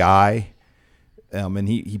one guy, and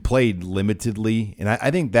he played limitedly, and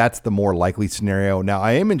I think that's the more likely scenario. Now,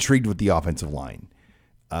 I am intrigued with the offensive line.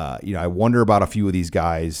 I wonder about a few of these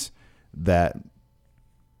guys that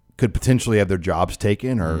could potentially have their jobs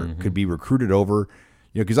taken or could be recruited over.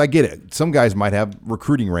 Because I get it. Some guys might have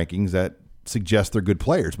recruiting rankings that suggest they're good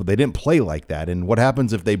players, but they didn't play like that. And what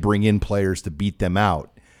happens if they bring in players to beat them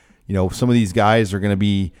out? Some of these guys are going to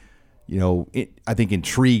be, I think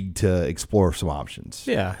intrigued to explore some options.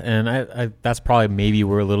 Yeah, and I that's probably maybe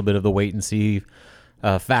where a little bit of the wait and see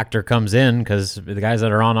factor comes in, because the guys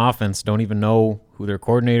that are on offense don't even know who their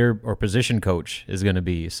coordinator or position coach is going to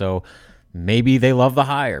be. So maybe they love the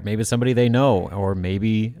hire. Maybe it's somebody they know. Or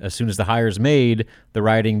maybe as soon as the hire is made, the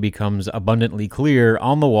writing becomes abundantly clear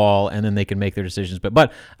on the wall, and then they can make their decisions.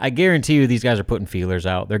 But I guarantee you these guys are putting feelers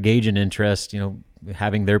out. They're gauging interest,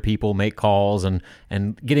 having their people make calls and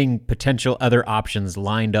getting potential other options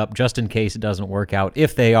lined up just in case it doesn't work out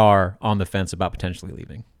if they are on the fence about potentially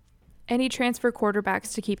leaving. Any transfer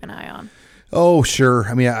quarterbacks to keep an eye on? Oh, sure.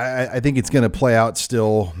 I mean, I think it's going to play out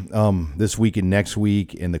still this week and next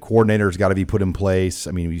week, and the coordinator's got to be put in place.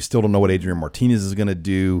 I mean, we still don't know what Adrian Martinez is going to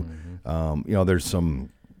do. There's some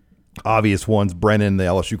obvious ones. Brennan, the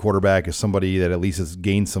LSU quarterback, is somebody that at least has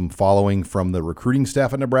gained some following from the recruiting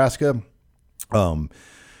staff at Nebraska. You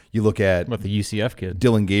look at the UCF kid,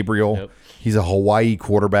 Dylan Gabriel. Yep. He's a Hawaii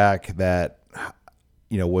quarterback that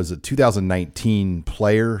was a 2019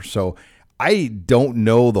 player. So I don't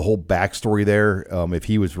know the whole backstory there, if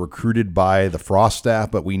he was recruited by the Frost staff,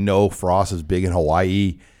 but we know Frost is big in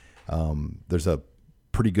Hawaii. There's a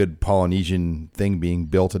pretty good Polynesian thing being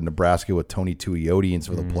built in Nebraska with Tony Tuioti and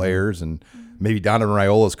some of the players, and maybe Donovan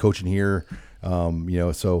Raiola is coaching here.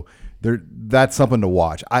 So that's something to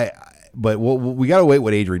watch. But we got to wait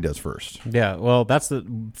what Adrian does first. Yeah, well, that's the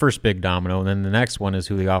first big domino. And then the next one is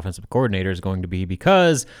who the offensive coordinator is going to be,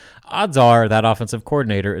 because odds are that offensive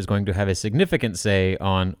coordinator is going to have a significant say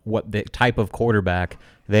on what the type of quarterback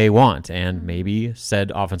they want. And maybe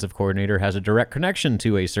said offensive coordinator has a direct connection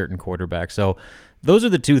to a certain quarterback. So those are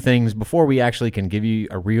the two things before we actually can give you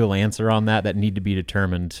a real answer on that need to be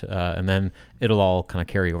determined, and then it'll all kind of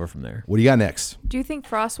carry over from there. What do you got next? Do you think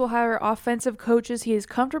Frost will hire offensive coaches he is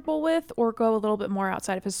comfortable with or go a little bit more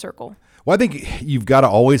outside of his circle? Well, I think you've got to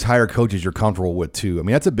always hire coaches you're comfortable with, too. I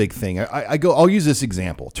mean, that's a big thing. I'll use this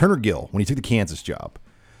example. Turner Gill, when he took the Kansas job,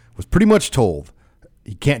 was pretty much told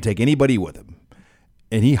he can't take anybody with him.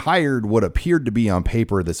 And he hired what appeared to be on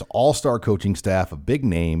paper this all-star coaching staff of big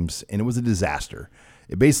names, and it was a disaster.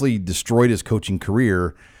 It basically destroyed his coaching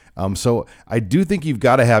career. So I do think you've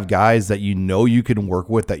got to have guys that you know you can work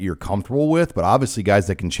with, that you're comfortable with, but obviously guys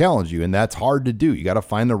that can challenge you, and that's hard to do. You got to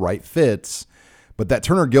find the right fits. But that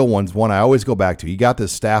Turner Gill one's one I always go back to. You got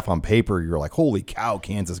this staff on paper. You're like, holy cow,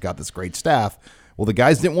 Kansas got this great staff. Well, the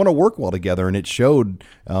guys didn't want to work well together, and it showed,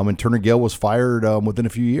 and Turner Gill was fired within a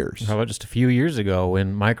few years. How about just a few years ago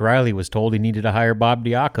when Mike Riley was told he needed to hire Bob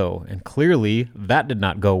Diaco, and clearly that did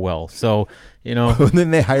not go well. So, and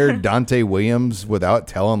then they hired Dante Williams without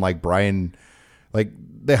telling, Brian,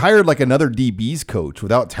 they hired another DB's coach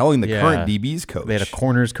without telling the current DB's coach. They had a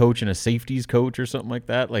corners coach and a safeties coach or something like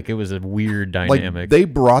that. It was a weird dynamic. They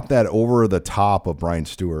brought that over the top of Brian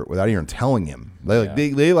Stewart without even telling him.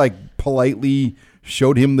 They politely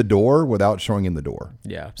showed him the door without showing him the door.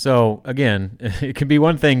 Yeah. So again, it can be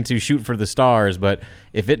one thing to shoot for the stars, but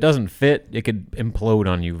if it doesn't fit, it could implode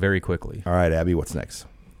on you very quickly. All right, Abby, what's next?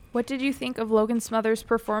 What did you think of Logan Smothers'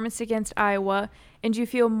 performance against Iowa? And do you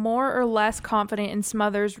feel more or less confident in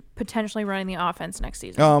Smothers potentially running the offense next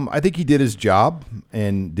season? I think he did his job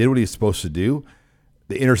and did what he was supposed to do.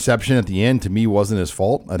 The interception at the end, to me, wasn't his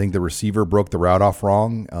fault. I think the receiver broke the route off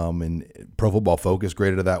wrong, and Pro Football Focus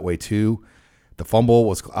graded it that way too. The fumble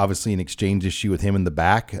was obviously an exchange issue with him in the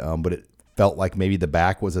back, but it felt like maybe the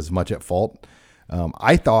back was as much at fault.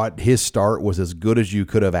 I thought his start was as good as you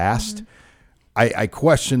could have asked. Mm-hmm. I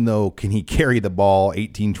question, though, can he carry the ball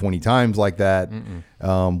 18, 20 times like that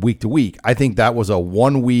week to week? I think that was a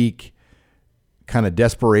 1 week kind of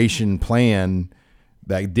desperation plan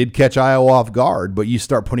that did catch Iowa off guard, but you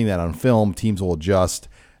start putting that on film, teams will adjust.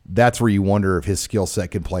 That's where you wonder if his skill set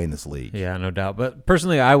can play in this league. Yeah, no doubt. But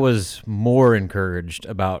personally, I was more encouraged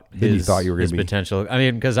about his potential. I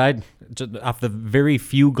mean, because off the very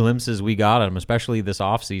few glimpses we got of him, especially this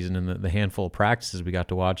offseason and the handful of practices we got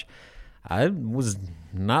to watch, I was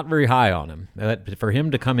not very high on him. For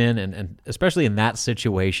him to come in and especially in that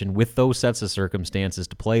situation with those sets of circumstances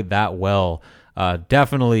to play that well,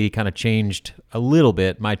 definitely kind of changed a little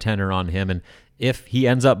bit my tenor on him. And if he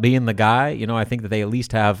ends up being the guy, I think that they at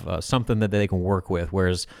least have something that they can work with.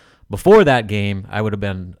 Whereas before that game, I would have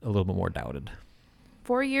been a little bit more doubted.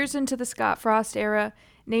 4 years into the Scott Frost era,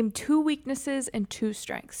 name 2 weaknesses and 2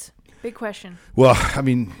 strengths. Big question. Well, I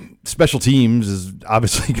mean, special teams is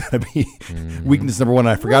obviously going to be weakness number one.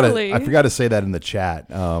 I forgot to say that in the chat.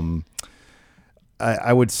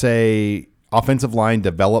 I would say offensive line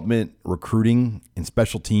development, recruiting, and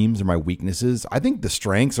special teams are my weaknesses. I think the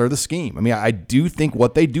strengths are the scheme. I mean, I do think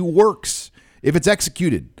what they do works if it's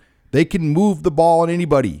executed. They can move the ball on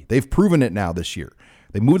anybody. They've proven it now this year.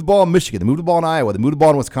 They moved the ball in Michigan. They moved the ball in Iowa. They moved the ball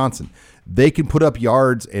in Wisconsin. They can put up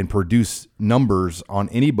yards and produce numbers on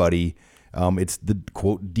anybody. It's the,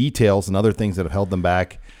 quote, details and other things that have held them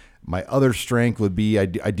back. My other strength would be I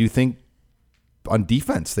do think on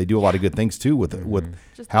defense they do a lot of good things too with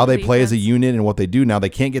how they play as a unit and what they do. Now, they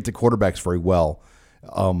can't get to quarterbacks very well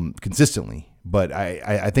consistently, but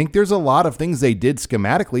I think there's a lot of things they did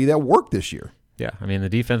schematically that worked this year. Yeah, I mean, the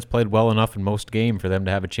defense played well enough in most game for them to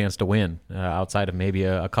have a chance to win, outside of maybe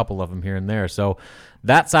a couple of them here and there. So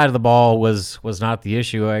that side of the ball was not the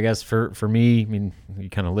issue, I guess, for me. I mean, you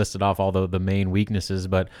kind of listed off all the main weaknesses,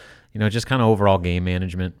 but, just kind of overall game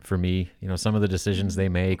management for me. Some of the decisions they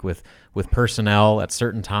make with personnel at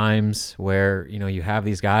certain times where, you have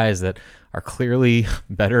these guys that are clearly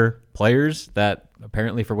better players that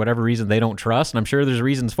apparently for whatever reason they don't trust, and I'm sure there's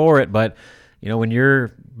reasons for it, but when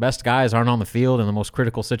your best guys aren't on the field in the most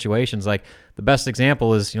critical situations, like the best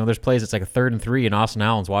example is, there's plays it's like a 3rd and 3 and Austin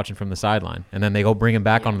Allen's watching from the sideline, and then they go bring him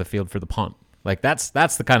back onto the field for the punt. Like that's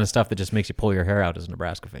the kind of stuff that just makes you pull your hair out as a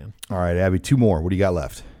Nebraska fan. All right, Abby, 2 more. What do you got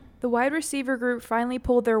left? The wide receiver group finally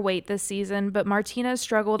pulled their weight this season, but Martinez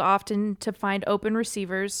struggled often to find open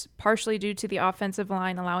receivers, partially due to the offensive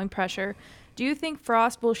line allowing pressure. Do you think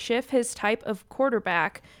Frost will shift his type of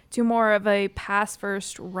quarterback to more of a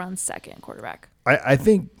pass-first, run-second quarterback? I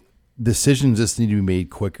think decisions just need to be made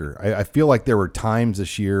quicker. I feel like there were times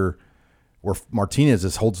this year where Martinez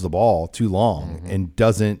just holds the ball too long and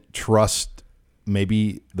doesn't trust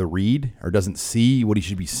maybe the read or doesn't see what he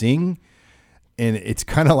should be seeing. And it's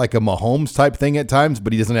kind of like a Mahomes type thing at times,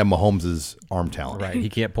 but he doesn't have Mahomes' arm talent. Right. He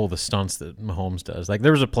can't pull the stunts that Mahomes does. Like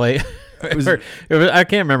there was a play. I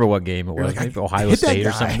can't remember what game it was. Maybe Ohio State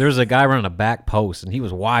or something. There was a guy running a back post, and he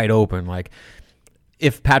was wide open. Like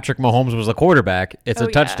if Patrick Mahomes was the quarterback, it's a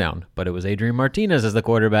touchdown. But it was Adrian Martinez as the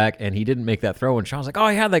quarterback, and he didn't make that throw. And Sean's like, oh,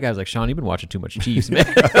 I had that guy. I was like, Sean, you've been watching too much Chiefs,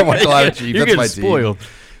 man. I watch a lot of Chiefs. You're That's getting my spoiled. team.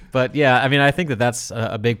 But yeah, I mean, I think that's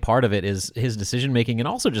a big part of it is his decision making, and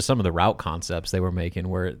also just some of the route concepts they were making,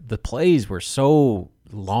 where the plays were so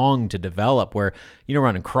long to develop, where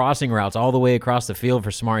running crossing routes all the way across the field for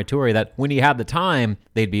Samori Toure, that when he had the time,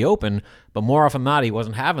 they'd be open, but more often than not, he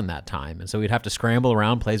wasn't having that time, and so he'd have to scramble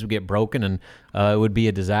around. Plays would get broken, and it would be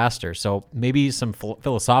a disaster. So maybe some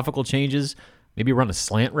philosophical changes. Maybe run a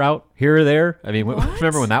slant route here or there. I mean,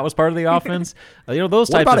 remember when that was part of the offense? Those types of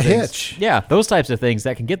things. What about a hitch? Yeah, those types of things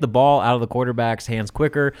that can get the ball out of the quarterback's hands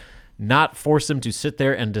quicker, not force him to sit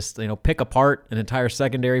there and just pick apart an entire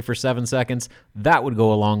secondary for 7 seconds. That would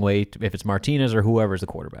go a long way if it's Martinez or whoever's the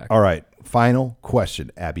quarterback. All right, final question,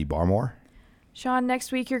 Abby Barmore. Sean,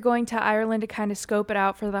 next week you're going to Ireland to kind of scope it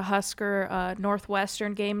out for the Husker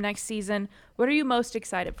Northwestern game next season. What are you most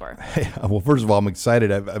excited for? Well, first of all, I'm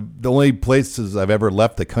excited. The only places I've ever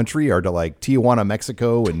left the country are to like Tijuana,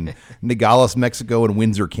 Mexico, and Nogales, Mexico, and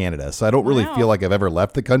Windsor, Canada. So I don't really feel like I've ever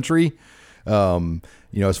left the country.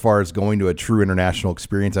 As far as going to a true international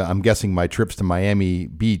experience, I'm guessing my trips to Miami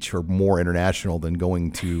Beach are more international than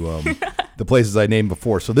going to the places I named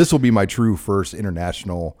before. So this will be my true first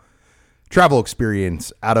international travel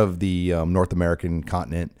experience out of the North American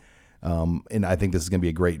continent. And I think this is going to be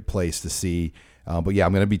a great place to see. But yeah,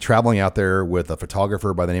 I'm going to be traveling out there with a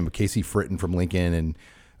photographer by the name of Casey Fritton from Lincoln.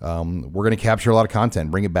 And we're going to capture a lot of content,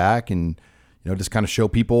 bring it back, and, just kind of show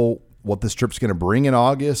people what this trip's going to bring in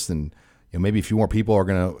August. And, maybe a few more people are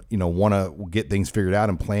going to, want to get things figured out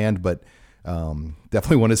and planned, but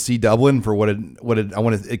definitely want to see Dublin for what I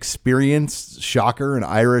want to experience. Shocker, an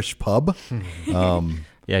Irish pub.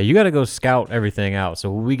 Yeah, you got to go scout everything out. So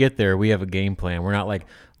when we get there, we have a game plan. We're not like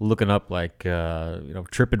looking up like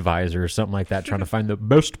TripAdvisor or something like that, trying to find the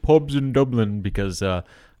best pubs in Dublin because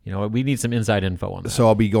we need some inside info on that. So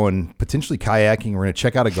I'll be going potentially kayaking. We're going to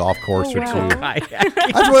check out a golf course or two.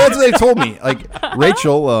 That's what they told me. Like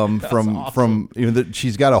Rachel from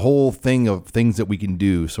she's got a whole thing of things that we can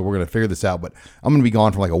do. So we're going to figure this out. But I'm going to be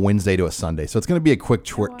gone from like a Wednesday to a Sunday. So it's going to be a quick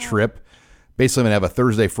trip. Basically, I'm going to have a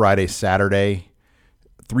Thursday, Friday, Saturday,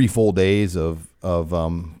 3 full days of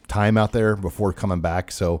time out there before coming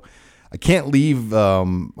back. So I can't leave.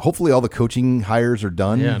 Hopefully all the coaching hires are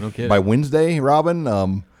done by Wednesday,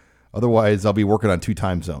 Robin. Otherwise, I'll be working on 2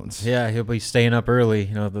 time zones. Yeah, he'll be staying up early,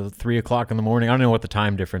 the 3 o'clock in the morning. I don't know what the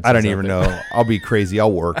time difference is. I don't even know. I'll be crazy.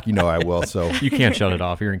 I'll work. I will. So you can't shut it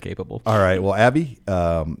off. You're incapable. All right. Well, Abby,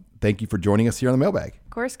 thank you for joining us here on the Mailbag.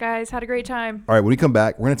 Of course, guys. Had a great time. All right. When we come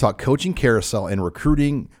back, we're going to talk coaching carousel and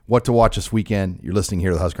recruiting, what to watch this weekend. You're listening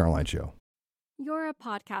here to the Husker Online Show. You're a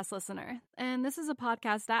podcast listener, and this is a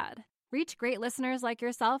podcast ad. Reach great listeners like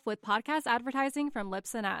yourself with podcast advertising from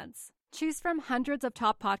Libsyn Ads. Choose from hundreds of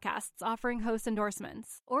top podcasts offering host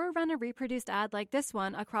endorsements, or run a reproduced ad like this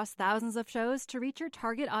one across thousands of shows to reach your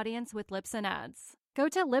target audience with Libsyn Ads. Go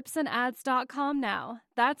to libsynads.com now.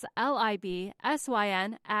 That's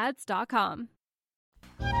LIBSYN ads.com.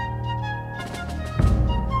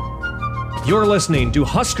 You're listening to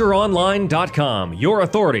HuskerOnline.com, your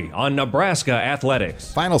authority on Nebraska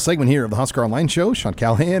athletics. Final segment here of the Husker Online Show. Sean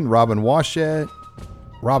Callahan, Robin Washut.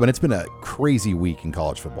 Robin, it's been a crazy week in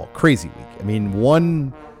college football. Crazy week. I mean,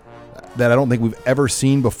 one that I don't think we've ever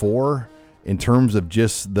seen before in terms of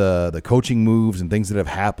just the coaching moves and things that have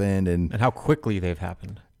happened. And how quickly they've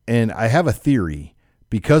happened. And I have a theory.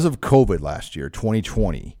 Because of COVID last year,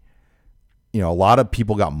 2020, a lot of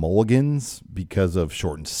people got mulligans because of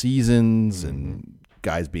shortened seasons and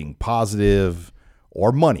guys being positive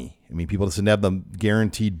or money. I mean, people just didn't have the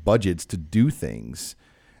guaranteed budgets to do things.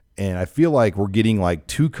 And I feel like we're getting like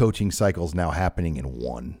 2 coaching cycles now happening in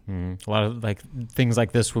one. A lot of things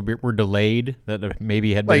like this were delayed that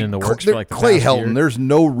maybe had been in the works for the Clay past Helton. year. There's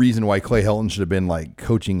no reason why Clay Helton should have been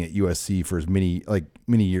coaching at USC for as many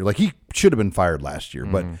years. He should have been fired last year,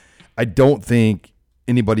 but I don't think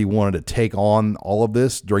anybody wanted to take on all of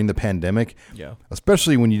this during the pandemic. Yeah.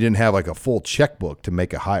 Especially when you didn't have a full checkbook to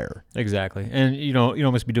make a hire. Exactly. And you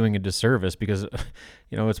almost be doing a disservice because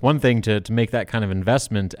it's one thing to make that kind of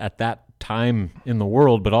investment at that time in the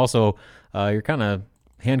world, but also you're kind of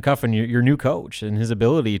handcuffing your new coach and his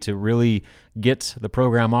ability to really get the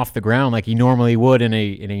program off the ground like he normally would in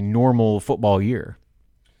a normal football year.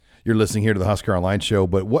 You're listening here to the Husker Online Show,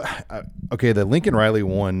 but the Lincoln Riley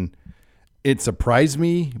one, it surprised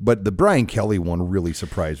me, but the Brian Kelly one really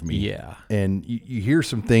surprised me. Yeah. And you hear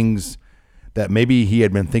some things that maybe he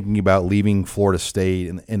had been thinking about leaving Florida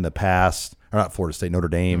State in the past, or not Florida State, Notre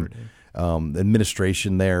Dame. The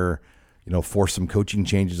administration there, forced some coaching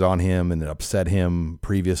changes on him and it upset him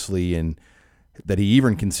previously, and that he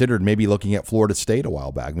even considered maybe looking at Florida State a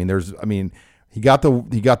while back. He got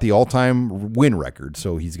the all-time win record,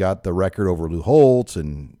 so he's got the record over Lou Holtz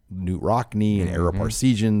and Newt Rockne and Ara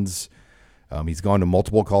Parseghians. He's gone to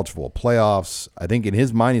multiple college football playoffs. I think in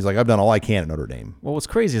his mind, he's like, I've done all I can at Notre Dame. Well, what's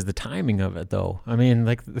crazy is the timing of it, though.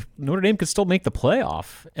 Notre Dame could still make the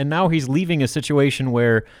playoff, and now he's leaving a situation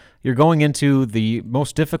where you're going into the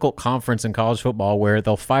most difficult conference in college football, where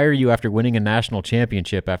they'll fire you after winning a national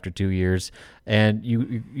championship after 2 years, and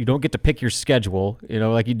you don't get to pick your schedule,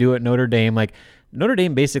 like you do at Notre Dame. Like, Notre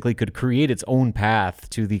Dame basically could create its own path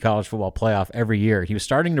to the college football playoff every year. He was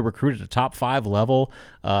starting to recruit at a top 5 level.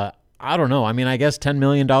 I don't know. I guess $10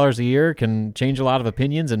 million a year can change a lot of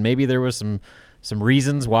opinions, and maybe there was some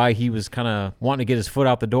reasons why he was kind of wanting to get his foot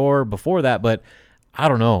out the door before that, but I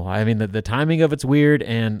don't know. The timing of it's weird,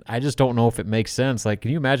 and I just don't know if it makes sense. Like, can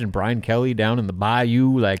you imagine Brian Kelly down in the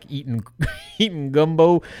bayou, like eating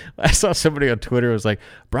gumbo? I saw somebody on Twitter was like,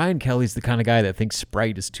 Brian Kelly's the kind of guy that thinks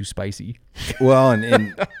Sprite is too spicy. Well,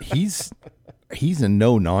 and he's a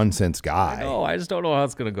no-nonsense guy. I just don't know how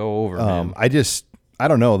it's going to go over, man. I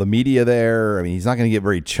don't know. The media there, he's not going to get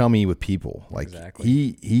very chummy with people. Like,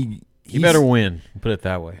 exactly. He better win, put it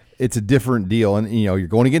that way. It's a different deal. And, you're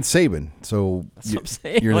going against Saban. So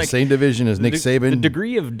you're in the same division as Nick Saban. The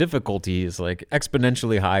degree of difficulty is like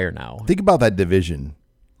exponentially higher now. Think about that division.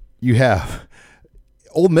 You have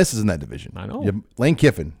Ole Miss is in that division. I know. You have Lane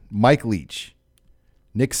Kiffin, Mike Leach,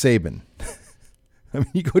 Nick Saban.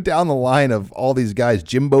 You go down the line of all these guys,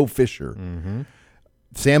 Jimbo Fisher,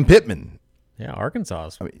 Sam Pittman. Yeah, Arkansas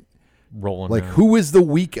is rolling. Like, now. who is the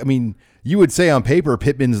weak? You would say on paper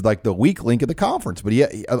Pittman's like the weak link of the conference, but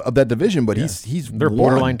of that division. But he's they're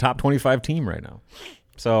borderline top 25 team right now.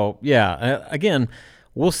 So yeah, again,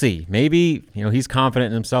 we'll see. Maybe he's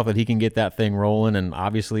confident in himself that he can get that thing rolling, and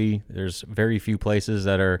obviously there's very few places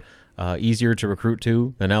that are easier to recruit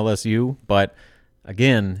to than LSU. But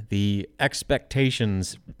again, the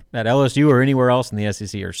expectations at LSU or anywhere else in the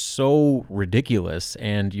SEC are so ridiculous,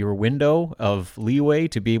 and your window of leeway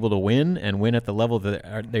to be able to win and win at the level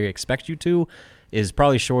that they expect you to is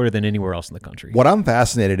probably shorter than anywhere else in the country. What I'm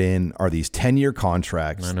fascinated in are these 10-year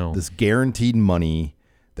contracts, I know. This guaranteed money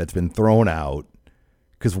that's been thrown out.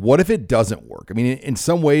 Because what if it doesn't work? In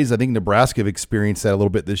some ways, I think Nebraska have experienced that a little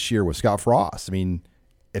bit this year with Scott Frost.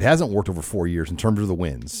 It hasn't worked over 4 years in terms of the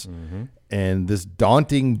wins. And this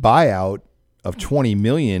daunting buyout of $20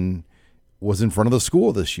 million was in front of the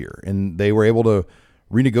school this year, and they were able to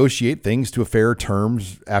renegotiate things to a fair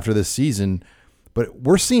terms after this season. But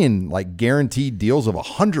we're seeing like guaranteed deals of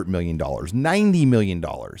 $100 million, $90 million.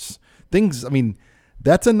 Things,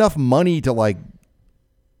 that's enough money to like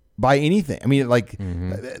buy anything.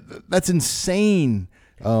 That's insane.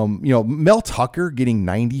 Mel Tucker getting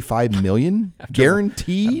 $95 million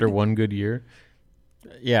guaranteed after one good year.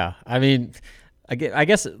 Yeah, I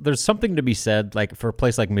guess there's something to be said, like for a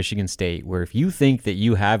place like Michigan State, where if you think that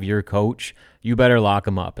you have your coach, you better lock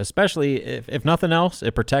him up. Especially if nothing else,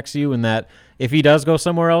 it protects you in that if he does go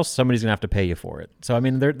somewhere else, somebody's gonna have to pay you for it. So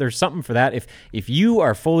there's something for that. If you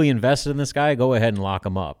are fully invested in this guy, go ahead and lock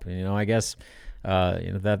him up. I guess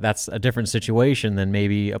that's a different situation than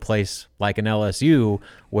maybe a place like an LSU,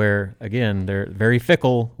 where again they're very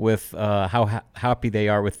fickle with how happy they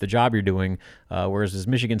are with the job you're doing. Whereas as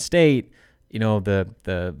Michigan State,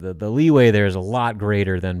 the leeway there is a lot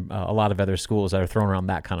greater than a lot of other schools that are throwing around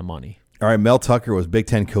that kind of money. All right, Mel Tucker was Big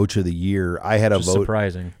Ten Coach of the Year. I had a vote.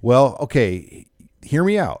 Surprising. Well, okay, hear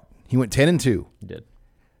me out. He went 10-2. He did.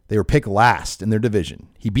 They were picked last in their division.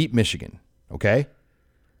 He beat Michigan. Okay.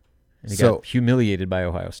 And he got humiliated by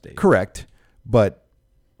Ohio State. Correct, and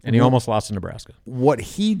he almost lost to Nebraska. What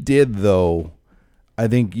he did, though, I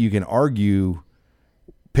think you can argue,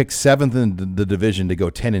 pick 7th in the division to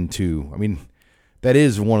go 10-2. That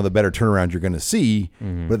is one of the better turnarounds you're going to see.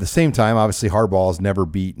 But at the same time, obviously, Harbaugh has never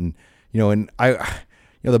beaten.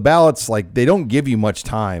 The ballots, like, they don't give you much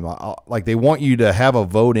time. Like, they want you to have a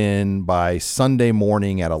vote in by Sunday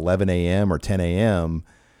morning at 11 a.m. or 10 a.m.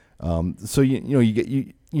 So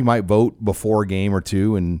you might vote before a game or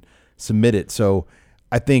two and submit it. So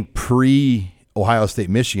I think pre-Ohio State,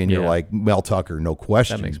 Michigan, you're like Mel Tucker, no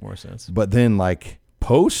question. That makes more sense. But then like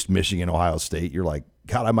post-Michigan, Ohio State, you're like,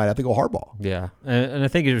 God, I might have to go Harbaugh. Yeah, and I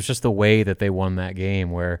think it was just the way that they won that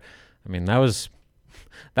game where, that was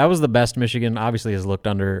that was the best Michigan obviously has looked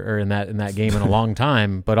under or in that game in a long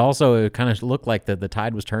time. But also it kind of looked like the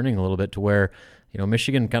tide was turning a little bit to where, you know,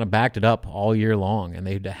 Michigan kind of backed it up all year long, and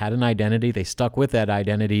they had an identity. They stuck with that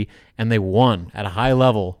identity, and they won at a high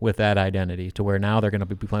level with that identity to where now they're going to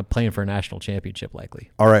be playing for a national championship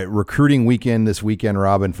likely. All right, recruiting weekend this weekend,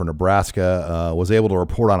 Robin, for Nebraska. Was able to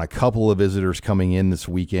report on a couple of visitors coming in this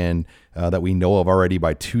weekend that we know of already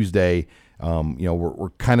by Tuesday. You know, we're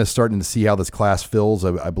kind of starting to see how this class fills.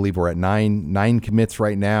 I believe we're at nine commits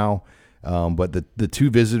right now, but the two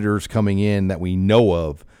visitors coming in that we know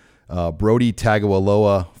of, Brody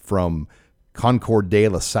Tagovailoa from Concord de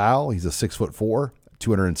La Salle. He's a 6'4",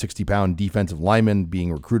 260-pound defensive lineman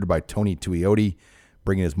being recruited by Tony Tuioti,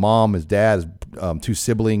 bringing his mom, his dad, his two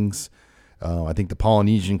siblings. I think the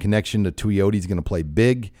Polynesian connection to Tuioti is going to play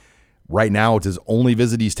big. Right now, it's his only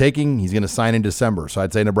visit he's taking. He's going to sign in December. So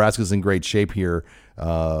I'd say Nebraska's in great shape here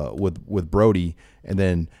with Brody. And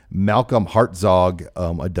then Malcolm Hartzog,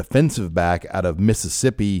 a defensive back out of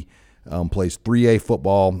Mississippi, plays 3A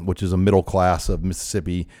football, which is a middle class of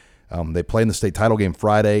Mississippi. They play in the state title game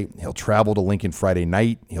Friday. He'll travel to Lincoln Friday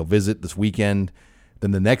night. He'll visit this weekend. Then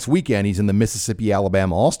the next weekend, he's in the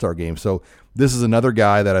Mississippi-Alabama All-Star game. So this is another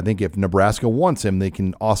guy that I think if Nebraska wants him, they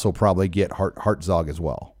can also probably get Hartzog as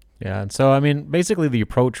well. Yeah, and so, I mean, basically the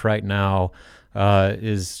approach right now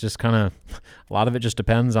is just kind of, a lot of it just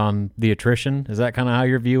depends on the attrition. Is that kind of how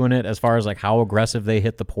you're viewing it as far as like how aggressive they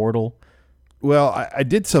hit the portal? Well, I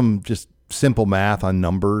did some just simple math on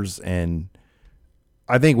numbers, and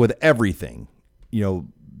I think with everything, you know,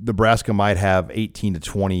 Nebraska might have 18 to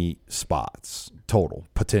 20 spots total,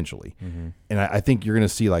 potentially. Mm-hmm. And I think you're going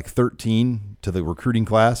to see like 13 to the recruiting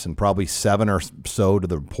class and probably 7 or so to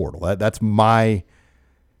the portal. That's my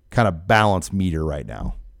kind of balance meter right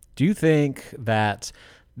now. Do you think that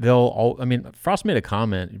I mean, Frost made a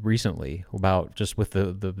comment recently about just with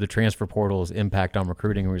the transfer portal's impact on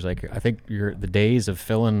recruiting, where he's like, I think the days of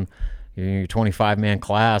filling your 25-man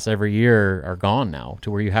class every year are gone now,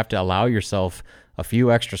 to where you have to allow yourself a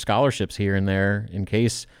few extra scholarships here and there in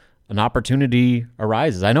case an opportunity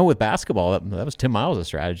arises. I know with basketball, that was Tim Miles'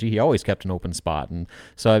 strategy. He always kept an open spot. And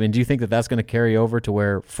so, I mean, do you think that that's going to carry over to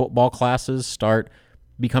where football classes start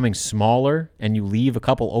becoming smaller and you leave a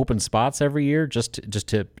couple open spots every year just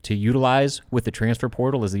to utilize with the transfer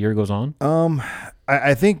portal as the year goes on?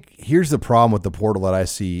 I think here's the problem with the portal that I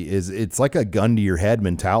see is it's like a gun to your head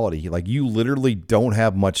mentality. Like you literally don't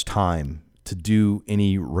have much time to do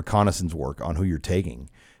any reconnaissance work on who you're taking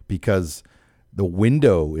because the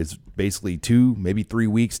window is basically 2, maybe 3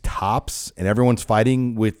 weeks tops, and everyone's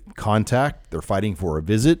fighting with contact. They're fighting for a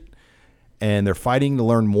visit. And they're fighting to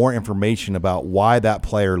learn more information about why that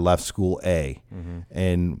player left school A. Mm-hmm.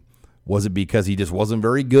 And was it because he just wasn't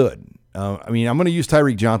very good? I mean, I'm going to use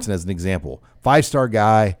Tyreek Johnson as an example. 5-star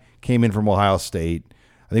guy, came in from Ohio State.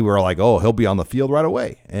 I think we were like, oh, he'll be on the field right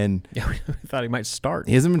away. And yeah, we thought he might start.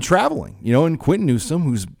 He hasn't been traveling. You know, and Quentin Newsome,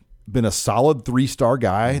 who's been a solid 3-star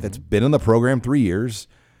guy that's been in the program 3 years,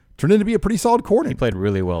 turned into be a pretty solid coordinator. He played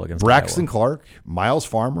really well against Braxton Iowa. Clark, Miles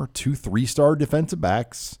Farmer, 2 3-star defensive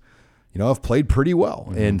backs. You know, have played pretty well.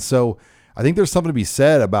 Mm-hmm. And so I think there's something to be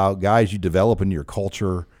said about guys you develop into your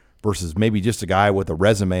culture versus maybe just a guy with a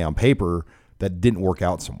resume on paper that didn't work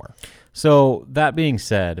out somewhere. So that being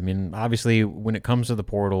said, I mean, obviously when it comes to the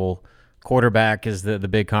portal, quarterback is the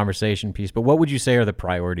big conversation piece. But what would you say are the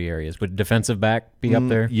priority areas? Would defensive back be up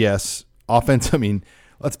there? Yes. Offense, I mean,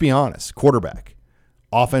 let's be honest. Quarterback,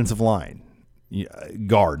 offensive line,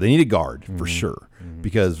 guard. They need a guard for sure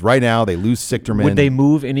because right now they lose Sichterman. Would they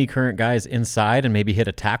move any current guys inside and maybe hit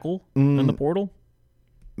a tackle in the portal?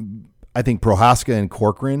 I think Prohaska and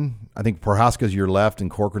Corcoran. I think Prohaska's your left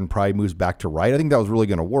and Corcoran probably moves back to right. I think that was really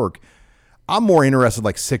going to work. I'm more interested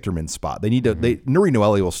like Sichterman's spot. They need to. Nuri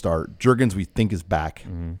Noeli will start. Juergens we think is back,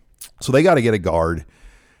 so they got to get a guard,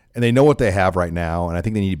 and they know what they have right now, and I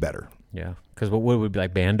think they need better. Yeah, because what would be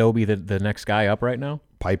like Bando be the next guy up right now?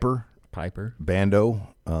 Piper,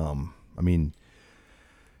 Bando. I mean,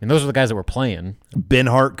 and those are the guys that were playing. Ben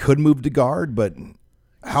Hart could move to guard, but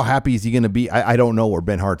how happy is he going to be? I don't know where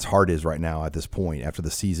Ben Hart's heart is right now at this point after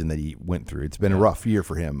the season that he went through. It's been a rough year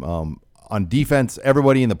for him. On defense,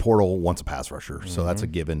 everybody in the portal wants a pass rusher, so that's a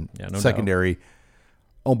given. Yeah, no Secondary. Doubt.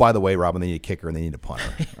 Oh, by the way, Robin, they need a kicker and they need a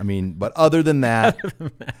punter. I mean, but other than that,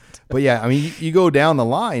 but yeah, I mean, you go down the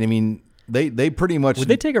line. I mean, they pretty much. Would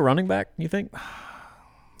they take a running back? You think?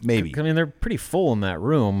 Maybe. I mean, they're pretty full in that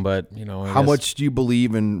room, but you know, how much do you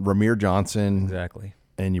believe in Ramir Johnson? Exactly.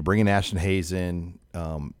 And you're bringing Ashton Hayes in,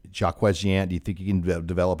 Jacques Giant. Do you think you can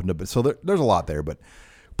develop into? So there's a lot there, but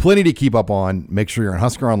plenty to keep up on. Make sure you're on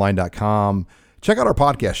HuskerOnline.com. check out our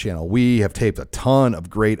podcast channel. We have taped a ton of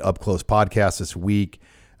great up-close podcasts this week.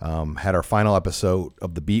 Had our final episode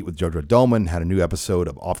of The Beat with JoJo Doman, had a new episode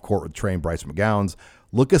of Off Court with Trey and Bryce McGowns.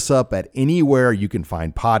 Look us up at anywhere you can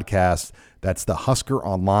find podcasts. That's the Husker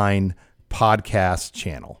Online podcast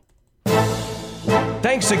channel.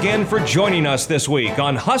 Thanks again for joining us this week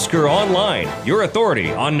on Husker Online, your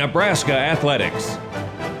authority on Nebraska athletics.